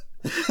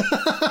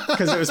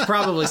 Because it was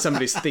probably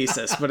somebody's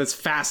thesis, but it's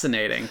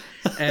fascinating,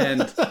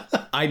 and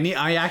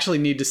I actually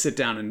need to sit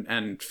down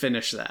and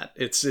finish that.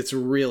 It's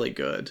really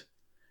good.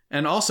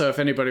 And also, if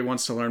anybody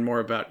wants to learn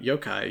more about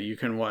yokai, you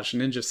can watch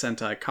Ninja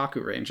Sentai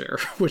Kaku Ranger,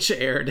 which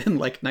aired in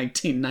like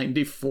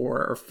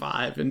 1994 or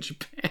 5 in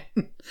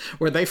Japan,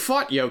 where they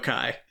fought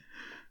yokai.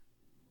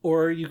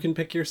 Or you can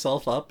pick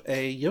yourself up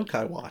a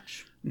yokai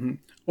watch. Mm-hmm.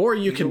 Or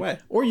you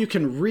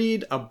can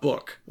read a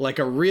book like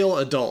a real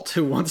adult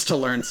who wants to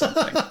learn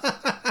something.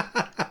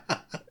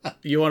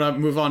 You want to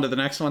move on to the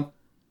next one?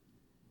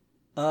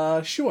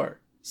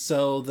 Sure.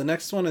 So the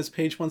next one is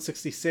page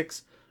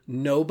 166,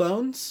 No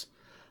Bones.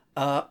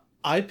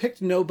 I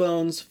picked No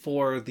Bones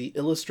for the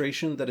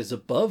illustration that is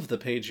above the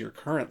page you're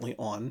currently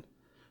on,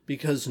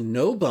 because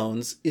No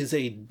Bones is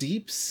a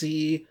deep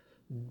sea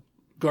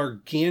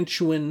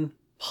gargantuan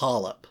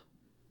polyp.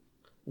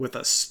 With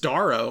a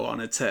starro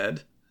on its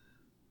head.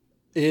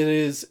 It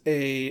is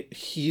a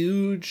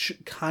huge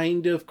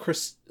kind of,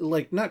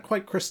 not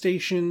quite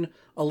crustacean,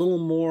 a little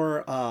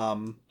more,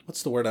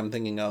 what's the word I'm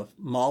thinking of?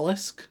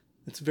 Mollusk.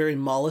 It's very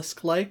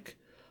mollusk-like.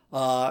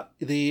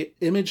 The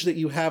image that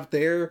you have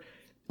there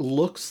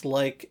looks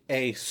like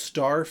a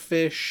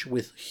starfish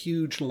with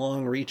huge,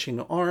 long-reaching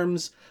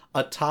arms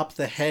atop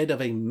the head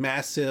of a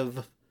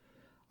massive,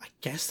 I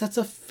guess that's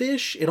a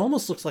fish? It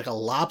almost looks like a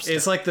lobster.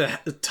 It's like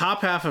the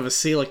top half of a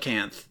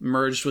coelacanth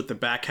merged with the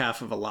back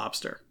half of a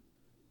lobster.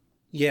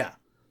 Yeah.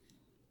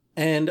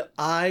 And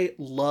I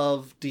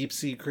love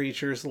deep-sea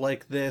creatures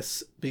like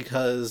this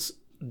because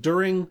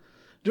during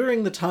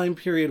the time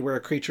period where a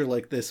creature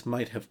like this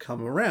might have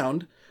come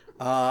around,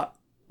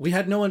 we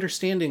had no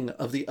understanding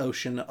of the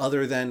ocean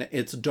other than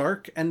it's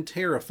dark and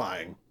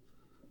terrifying.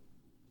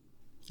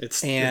 It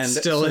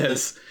still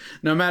is.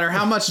 No matter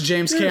how much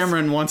James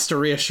Cameron wants to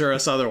reassure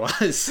us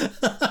otherwise.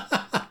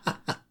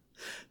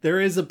 There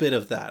is a bit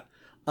of that.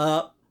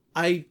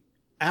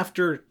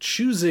 After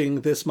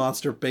choosing this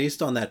monster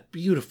based on that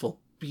beautiful,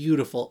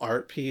 beautiful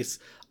art piece,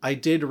 I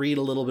did read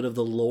a little bit of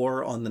the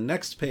lore on the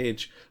next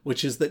page,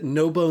 which is that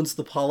No Bones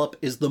the Polyp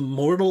is the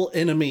mortal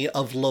enemy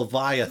of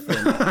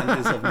Leviathan and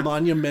is of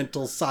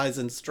monumental size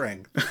and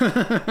strength.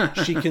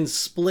 She can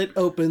split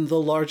open the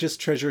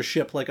largest treasure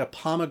ship like a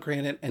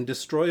pomegranate and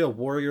destroy a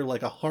warrior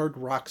like a hard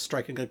rock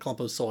striking a clump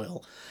of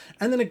soil.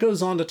 And then it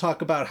goes on to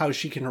talk about how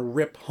she can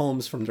rip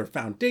homes from their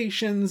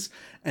foundations,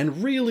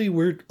 and really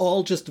we're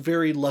all just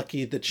very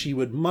lucky that she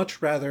would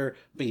much rather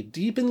be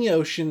deep in the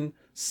ocean,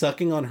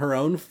 sucking on her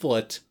own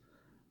foot,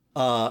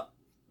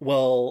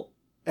 while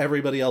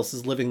everybody else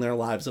is living their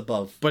lives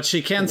above. But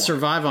she can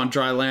survive on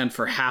dry land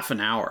for half an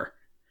hour.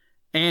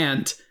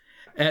 And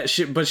but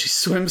she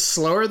swims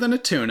slower than a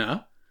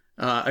tuna.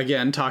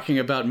 Again, talking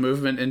about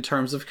movement in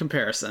terms of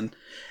comparison.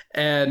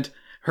 And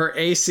her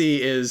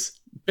AC is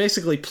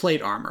basically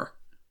plate armor.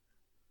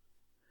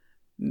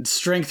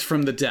 Strength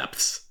from the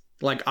depths,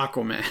 like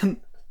Aquaman.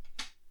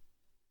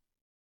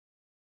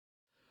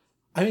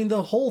 I mean,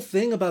 the whole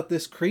thing about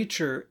this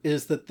creature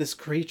is that this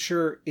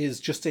creature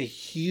is just a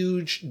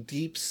huge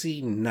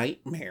deep-sea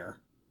nightmare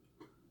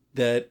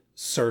that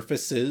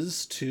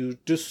surfaces to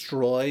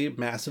destroy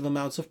massive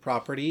amounts of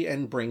property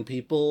and bring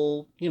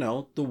people,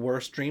 the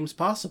worst dreams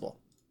possible.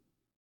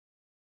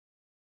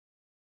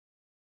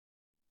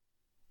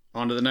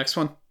 On to the next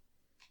one.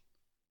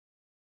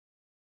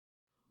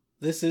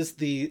 This is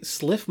the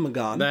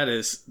Slifmagon. That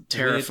is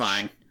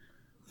terrifying.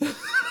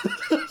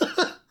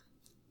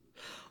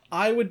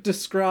 I would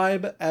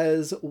describe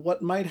as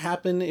what might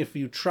happen if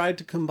you tried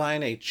to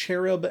combine a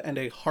cherub and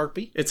a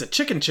harpy. It's a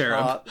chicken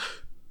cherub.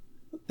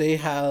 They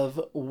have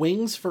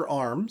wings for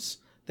arms.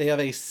 They have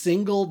a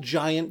single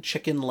giant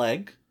chicken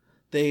leg.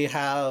 They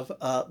have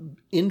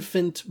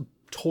infant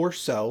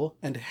torso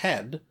and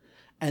head,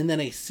 and then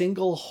a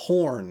single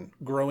horn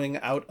growing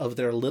out of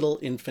their little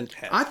infant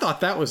head. I thought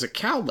that was a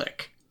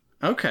cowlick.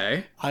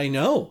 Okay. I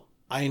know.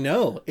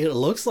 It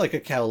looks like a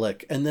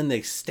cowlick, and then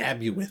they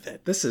stab you with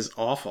it. This is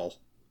awful.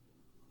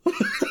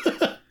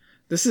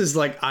 This is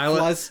like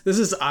This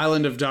is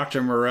Island of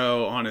Dr.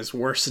 Moreau on his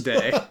worst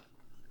day.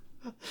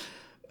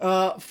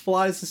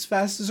 Flies as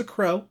fast as a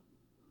crow,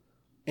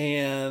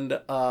 and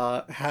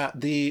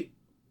the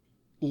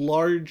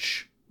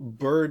large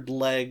bird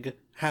leg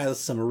has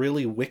some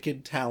really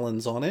wicked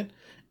talons on it,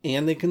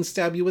 and they can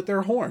stab you with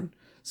their horn.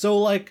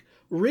 So,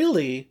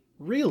 really,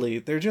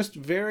 they're just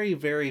very,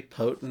 very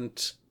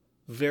potent,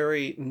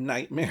 very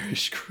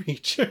nightmarish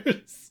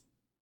creatures.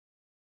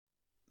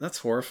 That's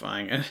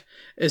horrifying.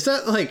 Is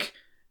that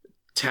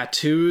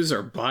tattoos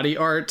or body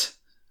art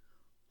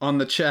on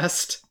the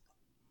chest?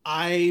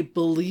 I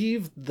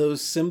believe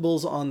those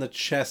symbols on the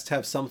chest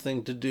have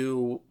something to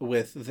do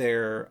with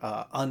their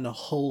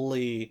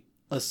unholy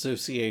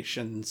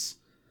associations,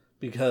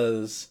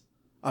 because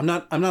I'm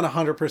not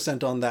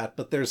 100% on that,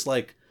 but there's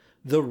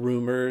the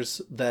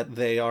rumors that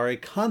they are a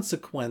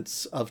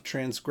consequence of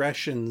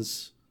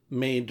transgressions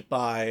made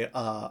by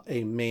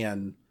a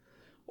man,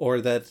 or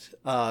that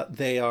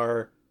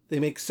they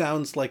make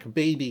sounds like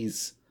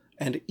babies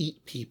and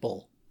eat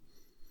people.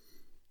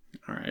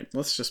 All right,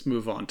 let's just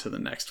move on to the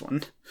next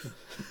one.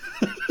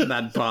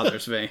 That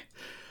bothers me.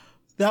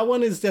 That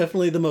one is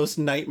definitely the most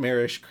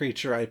nightmarish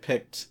creature I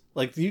picked.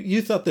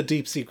 You thought the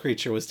deep sea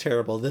creature was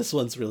terrible. This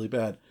one's really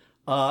bad.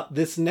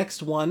 This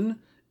next one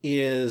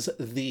is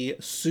the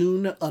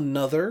Soon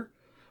Another,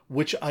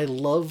 which I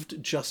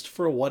loved just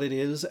for what it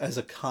is as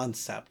a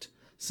concept.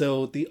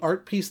 So the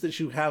art piece that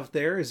you have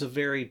there is a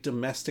very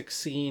domestic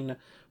scene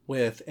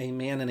with a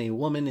man and a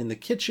woman in the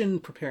kitchen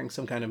preparing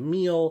some kind of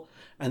meal,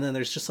 and then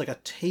there's just a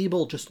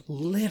table just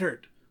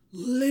littered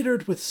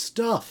with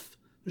stuff.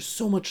 There's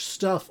so much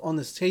stuff on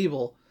this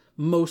table,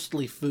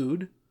 mostly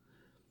food.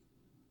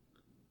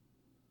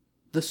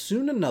 The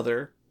Soon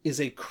Another is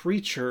a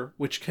creature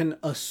which can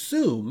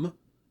assume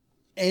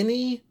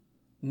any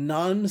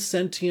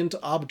non-sentient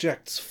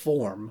object's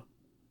form,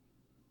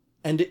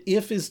 and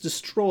if is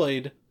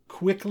destroyed,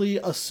 quickly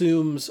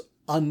assumes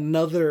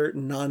another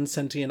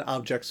non-sentient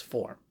object's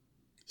form.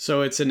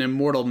 So it's an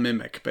immortal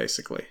mimic,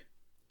 basically.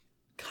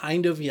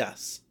 Kind of,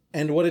 yes.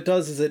 And what it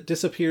does is it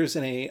disappears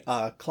in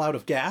a cloud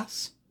of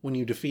gas when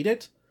you defeat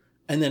it,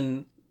 and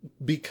then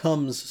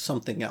becomes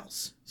something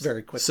else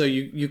very quickly. So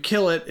you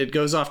kill it, it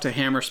goes off to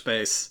hammer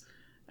space,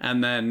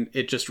 and then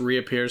it just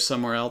reappears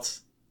somewhere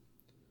else?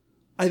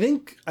 I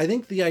think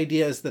the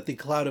idea is that the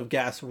cloud of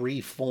gas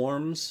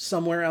reforms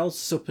somewhere else,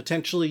 so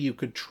potentially you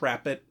could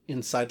trap it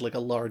inside like a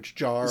large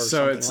jar or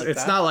something like that. So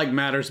it's not like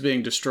matter's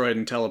being destroyed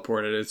and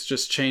teleported, it's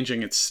just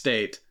changing its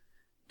state,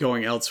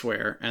 going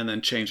elsewhere, and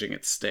then changing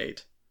its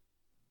state.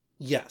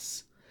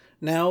 Yes.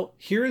 Now,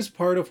 here is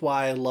part of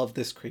why I love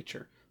this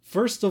creature.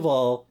 First of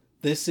all,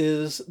 this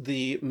is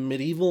the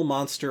medieval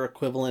monster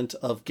equivalent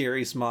of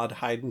Gary's mod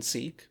Hide and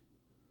Seek,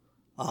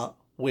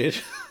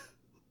 which,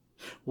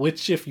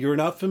 if you're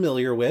not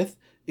familiar with,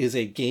 is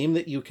a game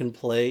that you can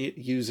play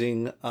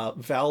using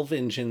Valve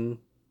engine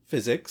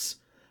physics,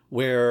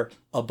 where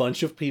a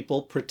bunch of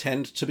people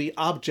pretend to be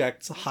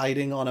objects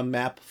hiding on a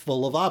map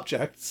full of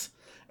objects,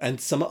 and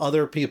some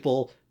other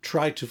people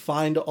try to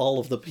find all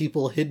of the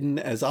people hidden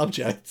as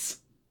objects.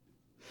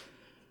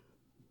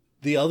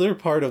 The other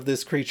part of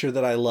this creature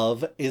that I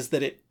love is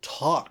that it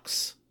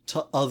talks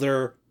to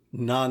other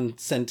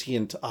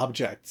non-sentient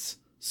objects,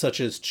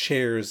 such as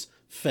chairs,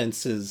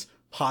 fences,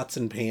 pots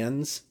and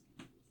pans.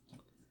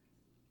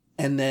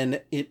 And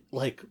then it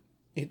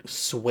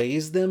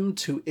sways them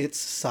to its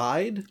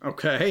side.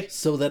 Okay.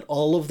 So that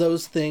all of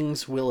those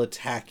things will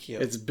attack you.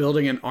 It's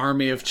building an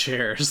army of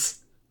chairs.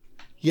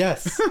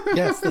 Yes,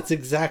 that's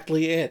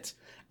exactly it.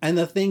 And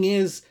the thing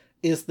is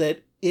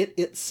that it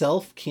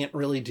itself can't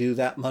really do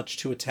that much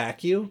to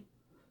attack you.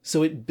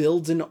 So it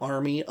builds an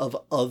army of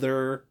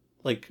other,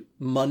 like,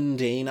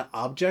 mundane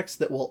objects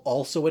that will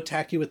also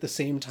attack you at the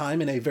same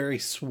time in a very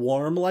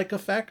swarm-like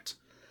effect.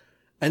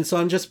 And so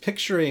I'm just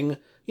picturing,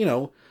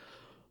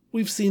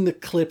 we've seen the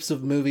clips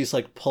of movies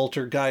like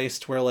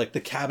Poltergeist where, like,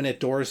 the cabinet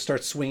doors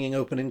start swinging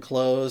open and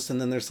closed, and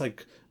then there's,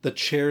 like, the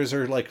chairs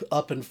are, like,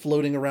 up and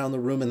floating around the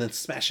room and then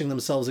smashing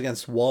themselves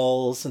against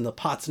walls, and the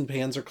pots and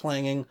pans are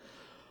clanging.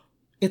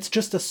 It's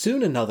just a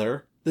soon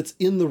another that's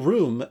in the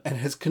room and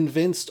has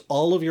convinced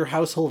all of your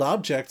household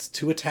objects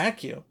to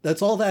attack you.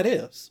 That's all that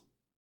is.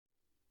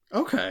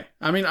 Okay.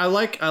 I mean, I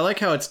like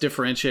how it's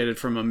differentiated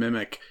from a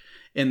mimic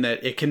in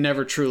that it can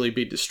never truly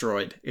be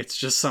destroyed. It's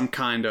just some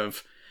kind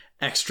of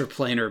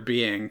extraplanar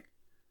being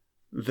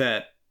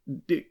that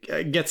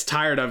gets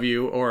tired of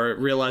you or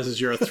realizes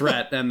you're a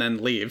threat and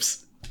then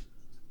leaves.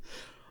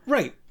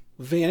 Right.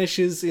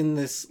 Vanishes in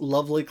this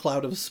lovely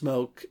cloud of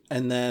smoke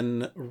and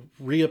then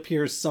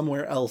reappears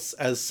somewhere else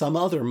as some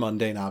other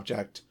mundane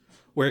object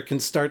where it can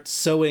start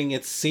sowing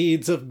its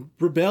seeds of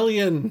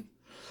rebellion.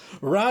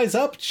 Rise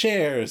up,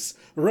 chairs!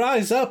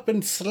 Rise up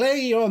and slay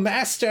your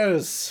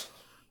masters!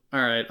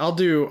 All right, I'll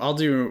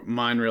do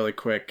mine really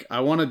quick.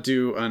 I want to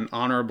do an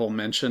honorable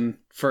mention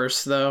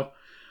first, though,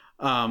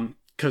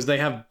 because they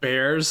have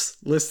bears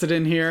listed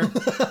in here,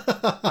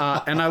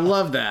 and I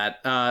love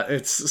that.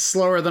 It's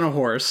slower than a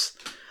horse.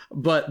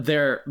 But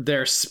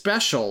their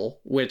special,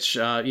 which,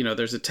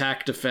 there's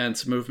attack,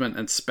 defense, movement,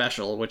 and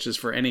special, which is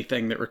for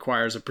anything that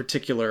requires a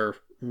particular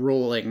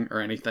ruling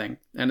or anything.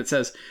 And it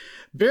says,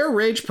 Bear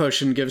Rage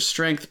Potion gives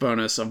strength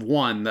bonus of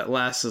 1 that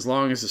lasts as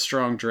long as a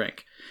strong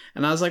drink.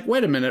 And I was like,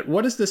 wait a minute,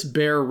 what is this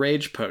Bear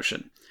Rage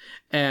Potion?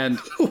 And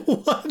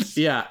what?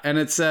 Yeah, and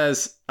it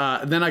says,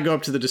 then I go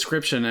up to the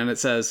description and it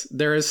says,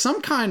 there is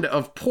some kind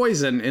of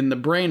poison in the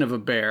brain of a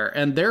bear,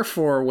 and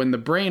therefore when the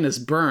brain is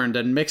burned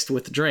and mixed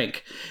with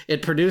drink,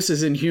 it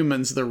produces in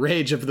humans the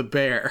rage of the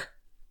bear.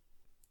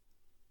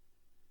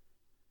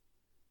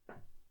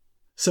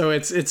 So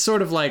it's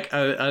sort of like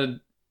a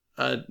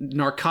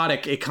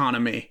narcotic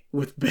economy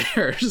with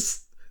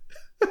bears.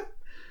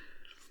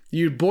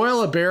 You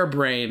boil a bear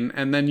brain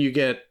and then you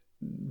get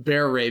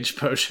Bear Rage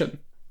Potion.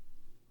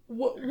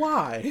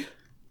 Why?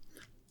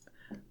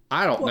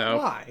 I don't know.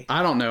 Why?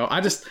 I don't know.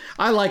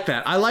 I like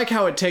that. I like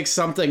how it takes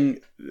something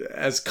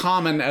as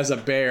common as a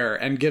bear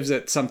and gives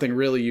it something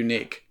really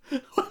unique.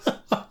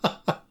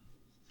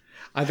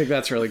 I think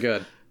that's really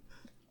good.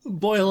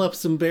 Boil up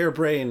some bear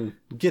brain.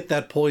 Get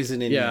that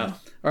poison in you. Yeah.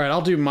 All right,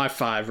 I'll do my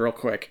 5 real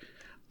quick.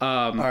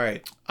 All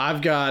right.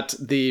 I've got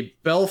the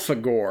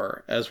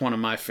Belphegor as one of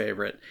my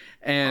favorite.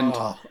 And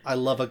I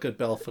love a good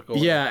Belphegor.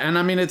 Yeah, and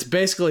I mean, it's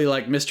basically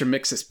like Mr.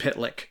 Mix's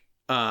Pitlick.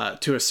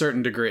 To a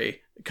certain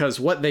degree, because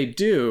what they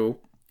do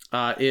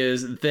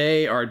is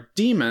they are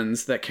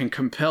demons that can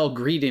compel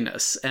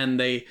greediness, and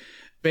they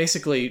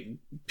basically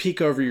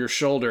peek over your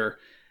shoulder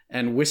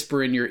and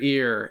whisper in your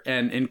ear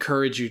and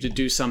encourage you to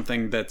do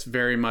something that's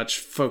very much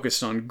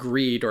focused on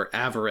greed or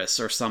avarice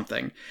or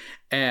something.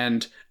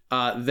 And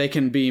they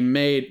can be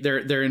made,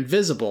 they're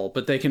invisible,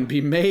 but they can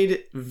be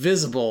made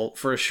visible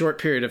for a short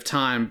period of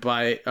time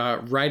by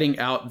writing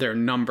out their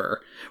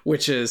number,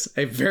 which is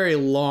a very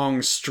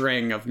long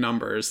string of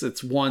numbers.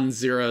 It's 1,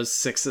 0,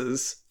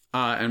 6s,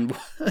 and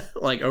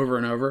like over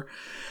and over,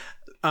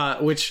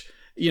 which,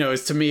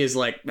 is to me is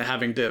like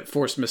having to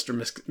force Mr.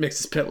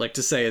 Mix's Pitlick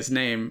to say his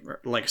name, or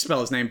like spell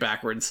his name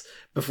backwards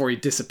before he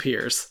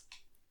disappears.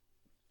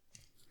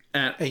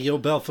 And Hey, yo,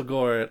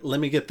 Belphegor, let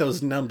me get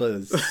those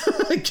numbers.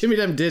 give me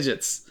them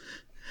digits.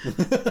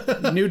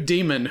 New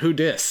demon, who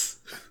dis?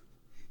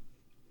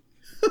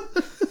 All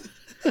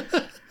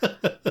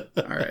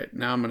right,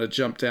 now I'm going to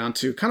jump down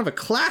to kind of a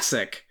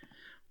classic.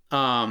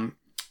 The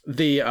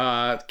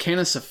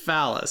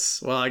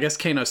Canocephalus. Well, I guess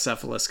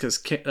Canocephalus, because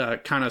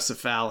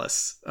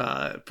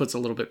Canocephalus puts a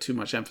little bit too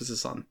much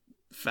emphasis on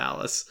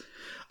phallus.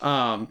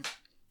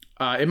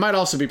 It might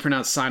also be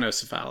pronounced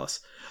Cynocephalus.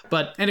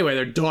 But anyway,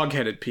 they're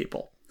dog-headed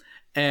people.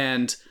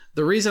 And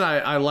the reason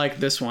I like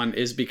this one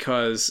is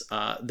because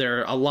there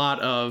are a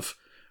lot of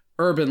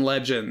urban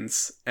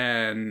legends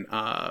and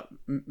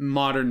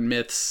modern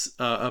myths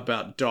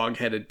about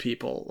dog-headed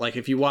people. Like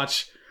if you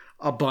watch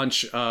a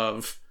bunch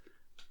of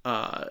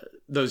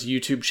those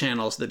YouTube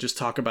channels that just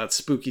talk about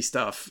spooky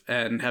stuff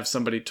and have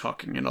somebody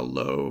talking in a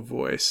low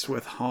voice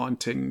with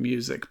haunting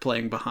music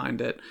playing behind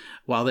it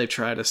while they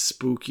try to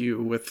spook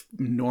you with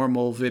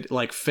normal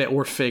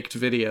or faked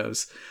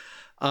videos.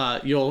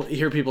 You'll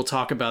hear people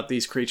talk about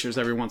these creatures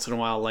every once in a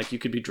while. Like you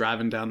could be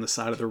driving down the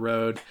side of the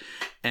road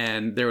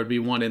and there would be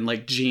one in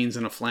like jeans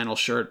and a flannel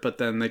shirt, but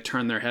then they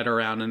turn their head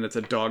around and it's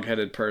a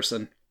dog-headed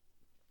person.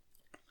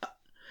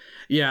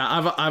 Yeah,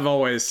 I've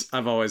always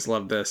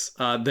loved this.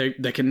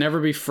 They can never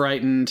be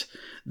frightened.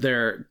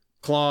 Their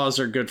claws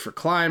are good for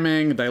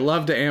climbing. They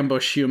love to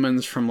ambush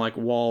humans from like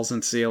walls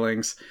and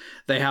ceilings.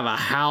 They have a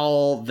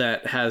howl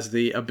that has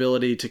the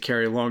ability to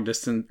carry long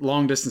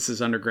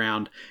distances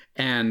underground,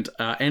 and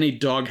any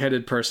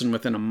dog-headed person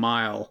within a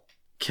mile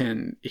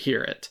can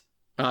hear it.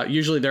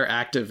 Usually they're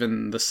active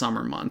in the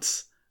summer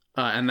months,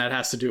 and that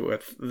has to do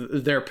with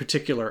their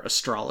particular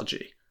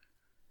astrology.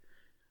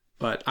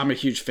 But I'm a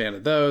huge fan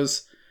of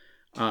those.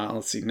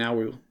 Let's see. Now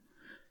we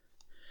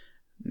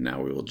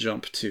will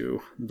jump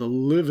to the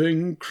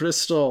living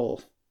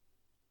crystal.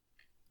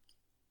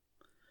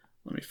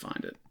 Let me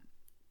find it.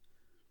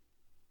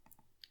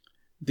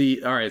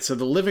 All right, so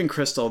the living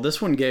crystal,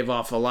 this one gave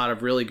off a lot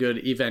of really good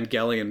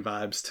Evangelion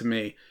vibes to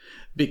me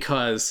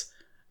because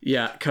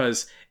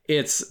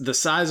it's the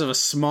size of a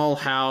small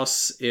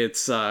house.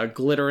 It's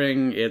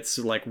glittering. It's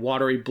like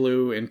watery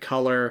blue in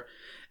color.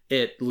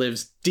 It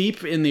lives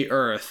deep in the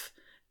earth.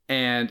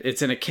 And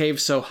it's in a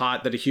cave so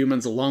hot that a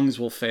human's lungs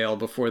will fail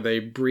before they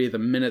breathe a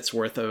minute's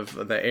worth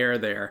of the air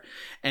there.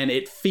 And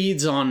it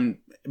feeds on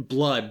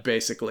blood,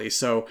 basically.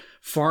 So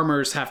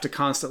farmers have to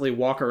constantly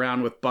walk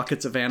around with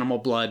buckets of animal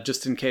blood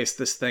just in case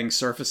this thing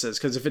surfaces.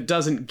 Because if it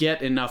doesn't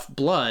get enough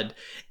blood,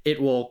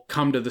 it will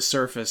come to the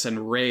surface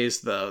and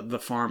raise the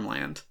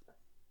farmland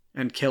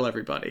and kill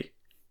everybody.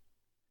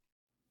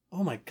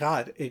 Oh my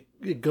god,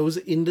 it goes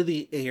into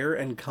the air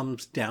and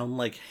comes down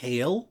like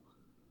hail?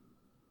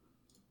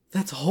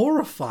 That's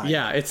horrifying.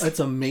 Yeah, it's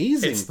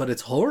amazing, but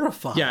it's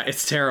horrifying. Yeah,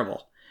 it's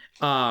terrible.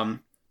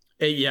 When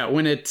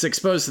it's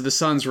exposed to the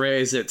sun's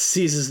rays, it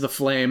seizes the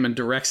flame and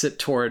directs it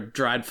toward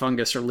dried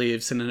fungus or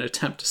leaves in an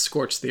attempt to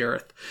scorch the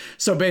earth.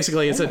 So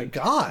basically, it's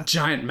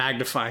giant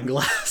magnifying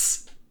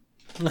glass.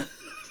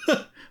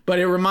 But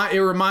it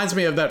reminds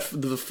me of the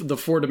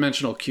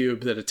 4-dimensional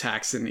cube that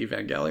attacks in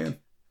Evangelion.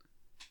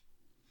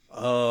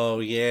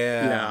 Oh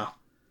yeah,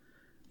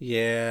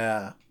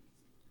 yeah.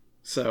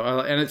 So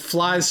and it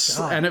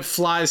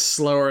flies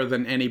slower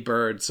than any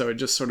bird, so it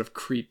just sort of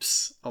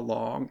creeps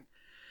along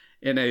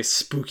in a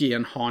spooky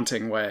and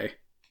haunting way.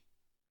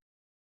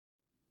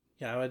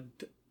 Yeah,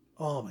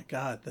 oh my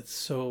god,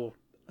 that's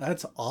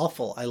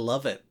awful. I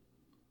love it.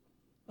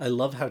 I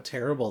love how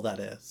terrible that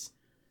is.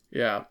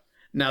 Yeah.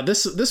 Now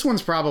this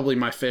one's probably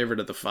my favorite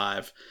of the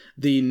 5,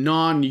 the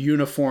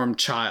non-uniform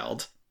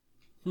child.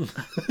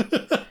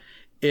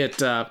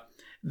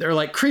 They're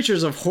like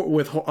creatures of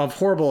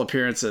horrible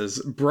appearances,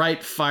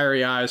 bright,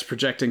 fiery eyes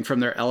projecting from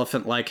their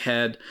elephant-like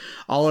head.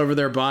 All over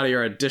their body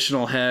are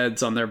additional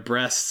heads. On their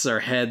breasts are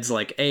heads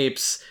like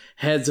apes,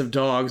 heads of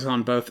dogs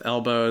on both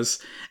elbows,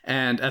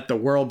 and at the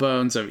whirl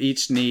bones of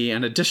each knee,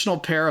 an additional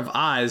pair of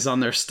eyes on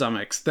their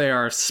stomachs. They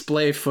are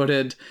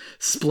splay-footed,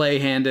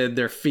 splay-handed,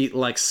 their feet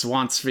like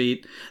swans'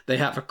 feet. They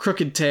have a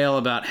crooked tail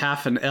about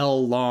half an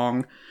L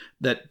long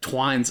that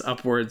twines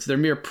upwards. Their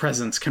mere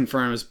presence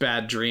confirms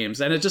bad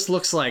dreams, and it just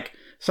looks like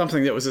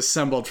something that was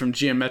assembled from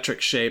geometric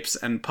shapes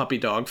and puppy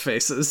dog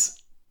faces.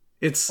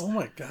 Oh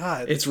my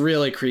god. It's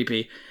really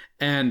creepy.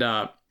 And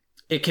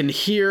it can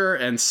hear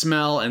and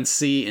smell and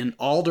see in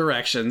all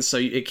directions, so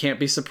it can't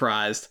be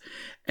surprised.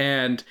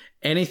 And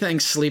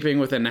anything sleeping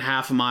within a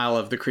half mile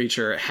of the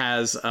creature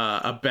has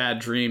a bad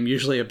dream,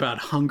 usually about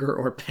hunger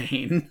or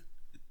pain.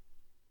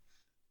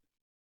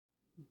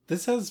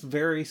 This has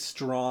very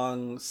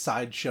strong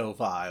sideshow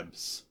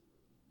vibes.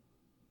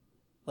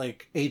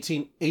 Like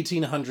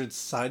 1800s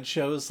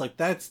sideshows, like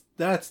that's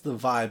the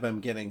vibe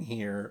I'm getting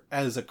here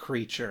as a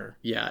creature.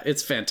 Yeah,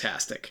 it's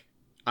fantastic.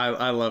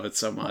 I love it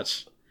so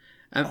much.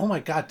 And oh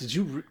my god, did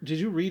you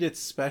read its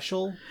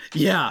special?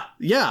 Yeah,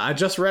 I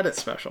just read its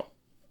special.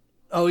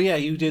 Oh yeah,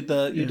 you did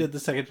the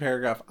second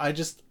paragraph. I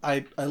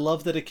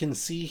love that it can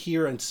see,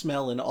 hear, and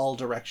smell in all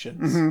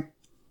directions. Mm-hmm.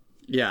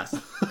 Yeah.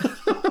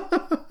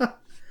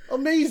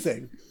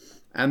 Amazing.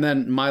 And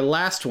then my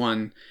last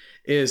one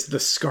is the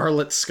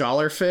scarlet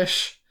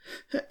scholarfish.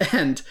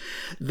 And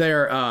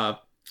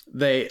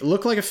they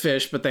look like a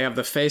fish, but they have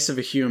the face of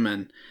a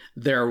human.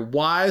 They're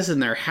wise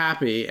and they're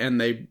happy,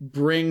 and they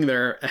bring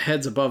their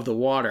heads above the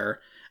water,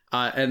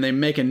 and they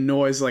make a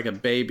noise like a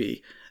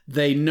baby.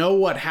 They know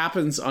what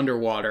happens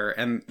underwater,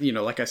 and,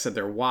 like I said,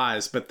 they're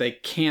wise, but they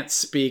can't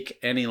speak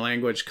any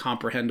language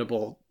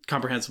comprehensible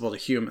to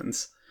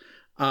humans.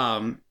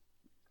 And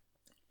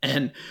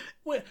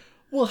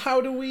Well,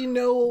 how do we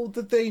know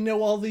that they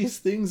know all these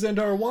things and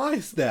are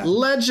wise then?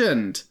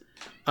 Legend!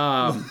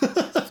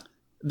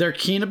 They're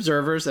keen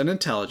observers and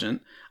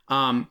intelligent.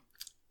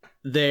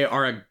 They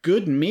are a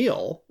good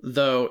meal,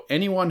 though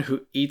anyone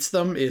who eats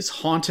them is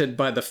haunted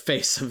by the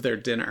face of their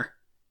dinner.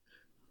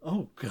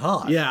 Oh,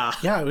 God. Yeah.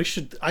 Yeah,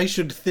 I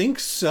should think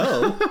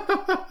so.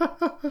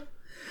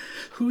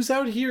 Who's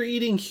out here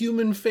eating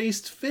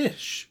human-faced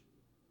fish?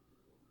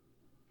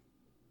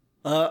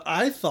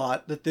 I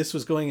thought that this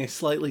was going a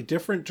slightly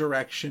different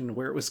direction,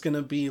 where it was going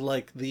to be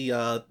like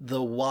the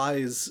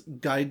wise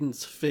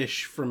guidance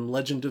fish from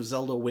Legend of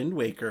Zelda Wind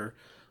Waker,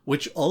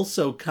 which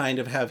also kind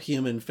of have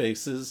human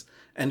faces,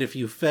 and if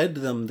you fed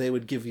them, they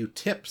would give you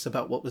tips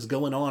about what was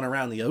going on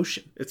around the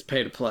ocean. It's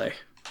pay to play.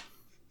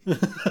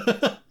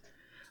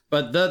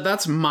 But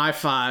that's my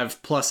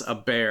 5 plus a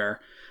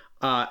bear.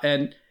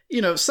 And,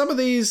 some of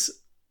these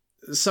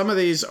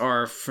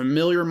are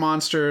familiar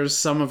monsters.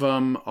 Some of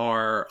them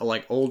are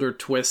like older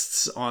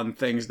twists on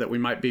things that we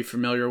might be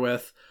familiar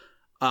with.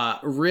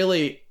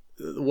 Really,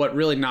 what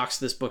really knocks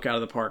this book out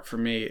of the park for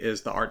me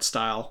is the art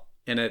style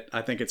in it.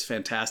 I think it's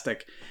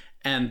fantastic.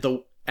 And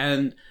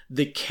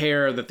the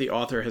care that the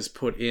author has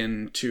put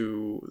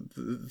into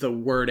the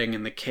wording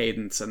and the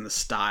cadence and the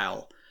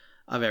style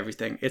of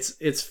everything.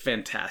 It's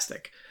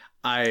fantastic.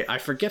 I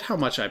forget how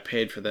much I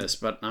paid for this,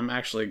 but I'm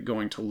actually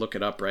going to look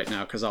it up right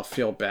now because I'll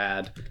feel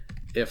bad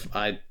if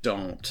I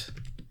don't.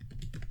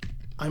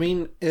 I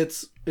mean,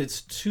 it's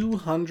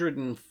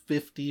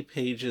 250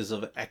 pages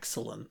of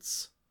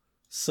excellence.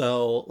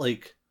 So,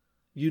 like,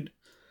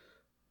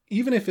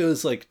 even if it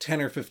was like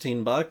 10 or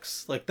 15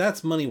 bucks, like,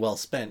 that's money well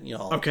spent,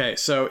 y'all. Okay,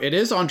 so it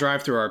is on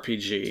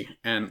DriveThruRPG,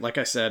 and like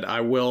I said,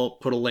 I will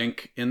put a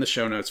link in the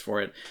show notes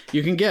for it.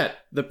 You can get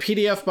the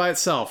PDF by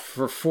itself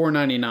for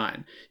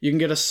 $4.99. You can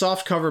get a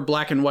softcover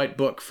black and white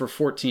book for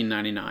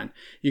 $14.99.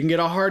 You can get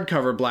a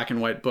hardcover black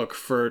and white book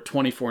for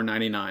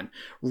 $24.99.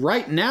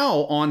 Right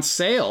now, on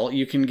sale,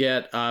 you can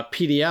get a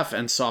PDF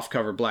and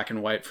softcover black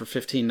and white for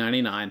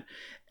 $15.99.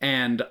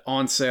 And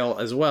on sale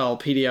as well,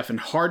 PDF and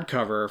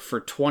hardcover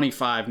for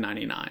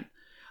 $25.99.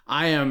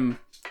 I am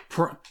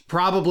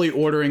probably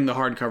ordering the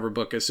hardcover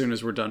book as soon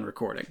as we're done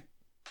recording.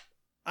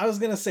 I was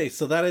going to say,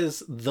 so that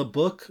is the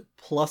book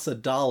plus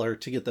 $1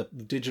 to get the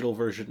digital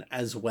version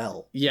as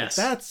well. Yes.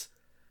 Like,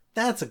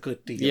 that's a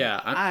good deal. Yeah.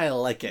 I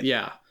like it.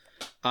 Yeah.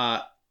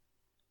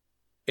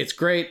 It's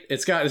great.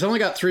 It's only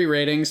got 3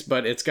 ratings,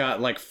 but it's got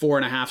like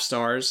 4.5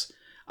 stars.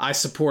 I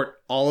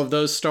support all of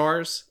those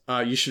stars.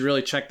 You should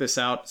really check this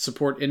out.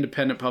 Support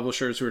independent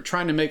publishers who are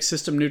trying to make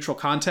system-neutral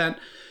content,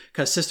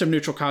 because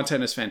system-neutral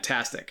content is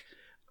fantastic.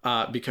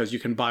 Because you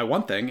can buy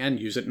one thing and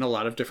use it in a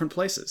lot of different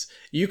places.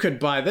 You could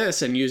buy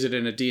this and use it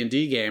in a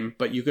D&D game,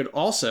 but you could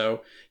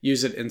also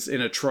use it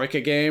in a Troika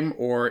game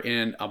or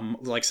in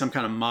like some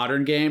kind of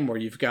modern game where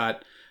you've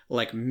got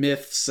like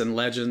myths and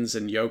legends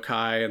and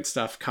yokai and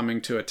stuff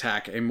coming to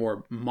attack a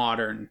more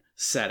modern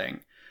setting.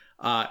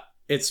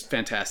 It's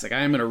fantastic. I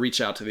am going to reach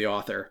out to the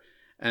author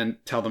and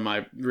tell them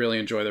I really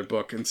enjoy their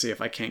book and see if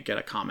I can't get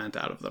a comment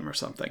out of them or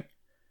something.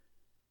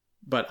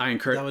 But I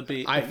encourage... That would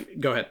be...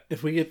 Go ahead.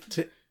 If we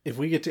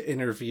get to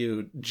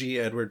interview G.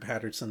 Edward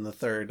Patterson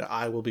III,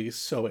 I will be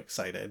so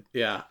excited.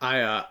 Yeah,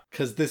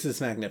 because this is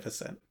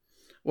magnificent.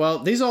 Well,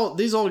 these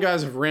old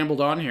guys have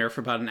rambled on here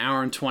for about an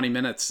hour and 20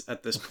 minutes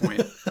at this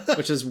point,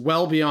 which is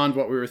well beyond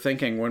what we were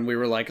thinking when we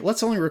were like,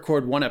 let's only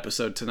record one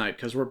episode tonight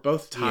because we're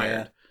both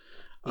tired.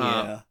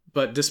 Yeah.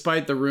 But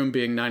despite the room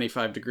being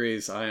 95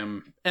 degrees, I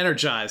am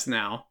energized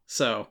now.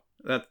 So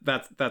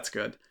that's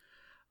good.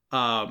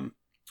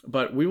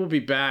 But we will be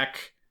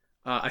back.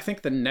 I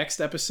think the next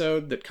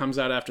episode that comes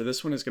out after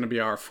this one is going to be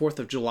our 4th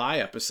of July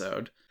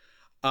episode.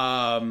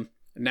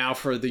 Now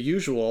for the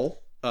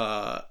usual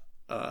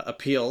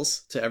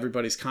appeals to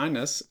everybody's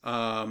kindness,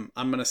 I'm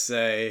going to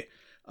say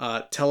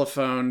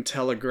telephone,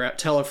 tell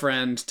a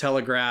friend,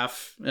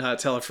 telegraph,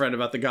 tell a friend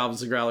about the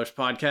Goblins and Growlers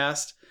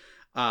podcast.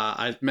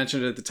 I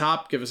mentioned it at the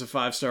top. Give us a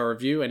 5-star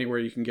review. Anywhere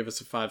you can give us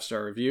a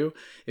 5-star review.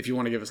 If you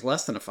want to give us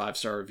less than a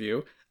 5-star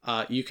review,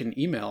 you can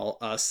email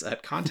us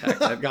at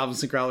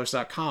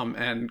contact@goblinsandgrowlers.com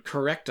and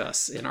correct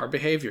us in our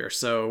behavior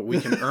so we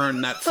can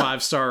earn that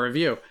 5-star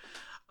review.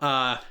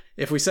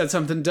 If we said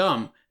something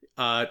dumb,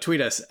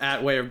 tweet us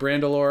at Way of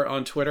Brandalore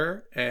on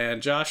Twitter.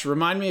 And Josh,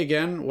 remind me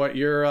again what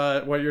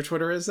your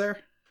Twitter is there.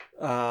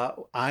 I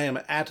am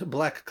at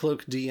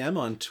BlackCloakDM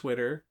on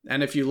Twitter.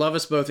 And if you love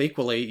us both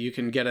equally, you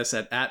can get us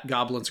at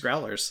Goblins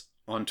Growlers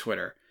on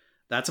Twitter.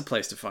 That's a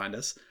place to find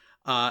us.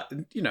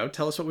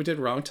 Tell us what we did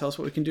wrong. Tell us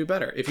what we can do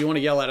better. If you want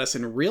to yell at us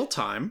in real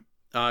time,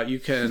 you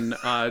can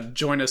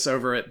join us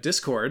over at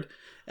Discord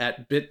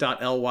at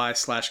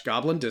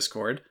bit.ly/Goblin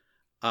Discord.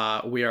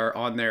 We are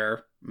on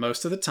there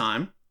most of the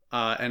time,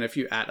 and if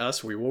you at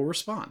us, we will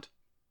respond.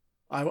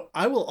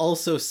 I will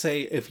also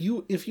say, if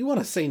you want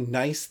to say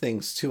nice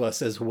things to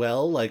us as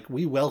well, like,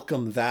 we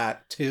welcome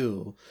that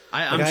too.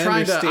 I'm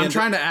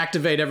trying to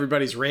activate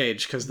everybody's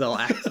rage, because they'll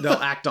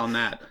act on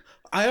that.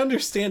 I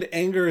understand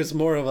anger is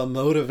more of a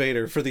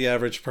motivator for the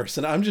average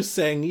person. I'm just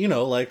saying,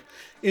 like,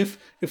 if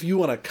you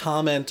want to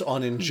comment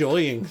on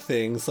enjoying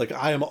things, like,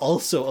 I am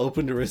also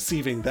open to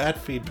receiving that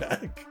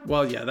feedback.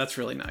 Well, yeah, that's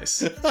really nice.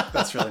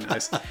 That's really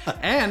nice.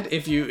 And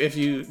if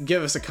you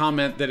give us a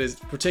comment that is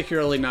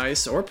particularly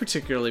nice or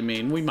particularly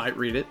mean, we might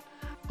read it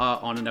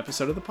on an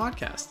episode of the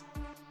podcast.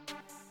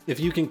 If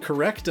you can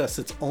correct us,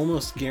 it's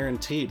almost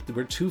guaranteed.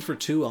 We're 2 for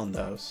 2 on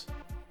those.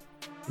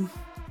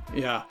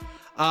 Yeah.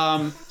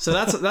 So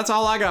that's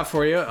all I got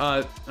for you.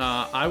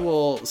 I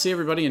will see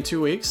everybody in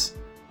 2 weeks,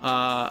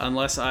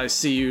 unless I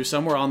see you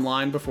somewhere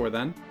online before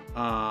then.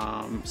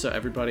 So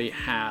everybody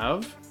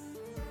have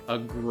a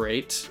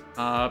great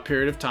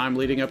period of time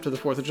leading up to the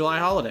 4th of July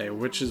holiday,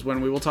 which is when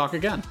we will talk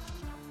again.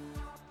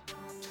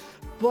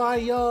 Bye,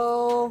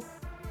 y'all.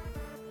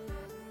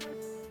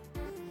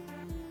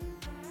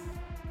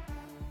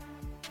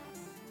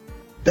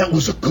 That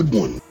was a good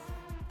one.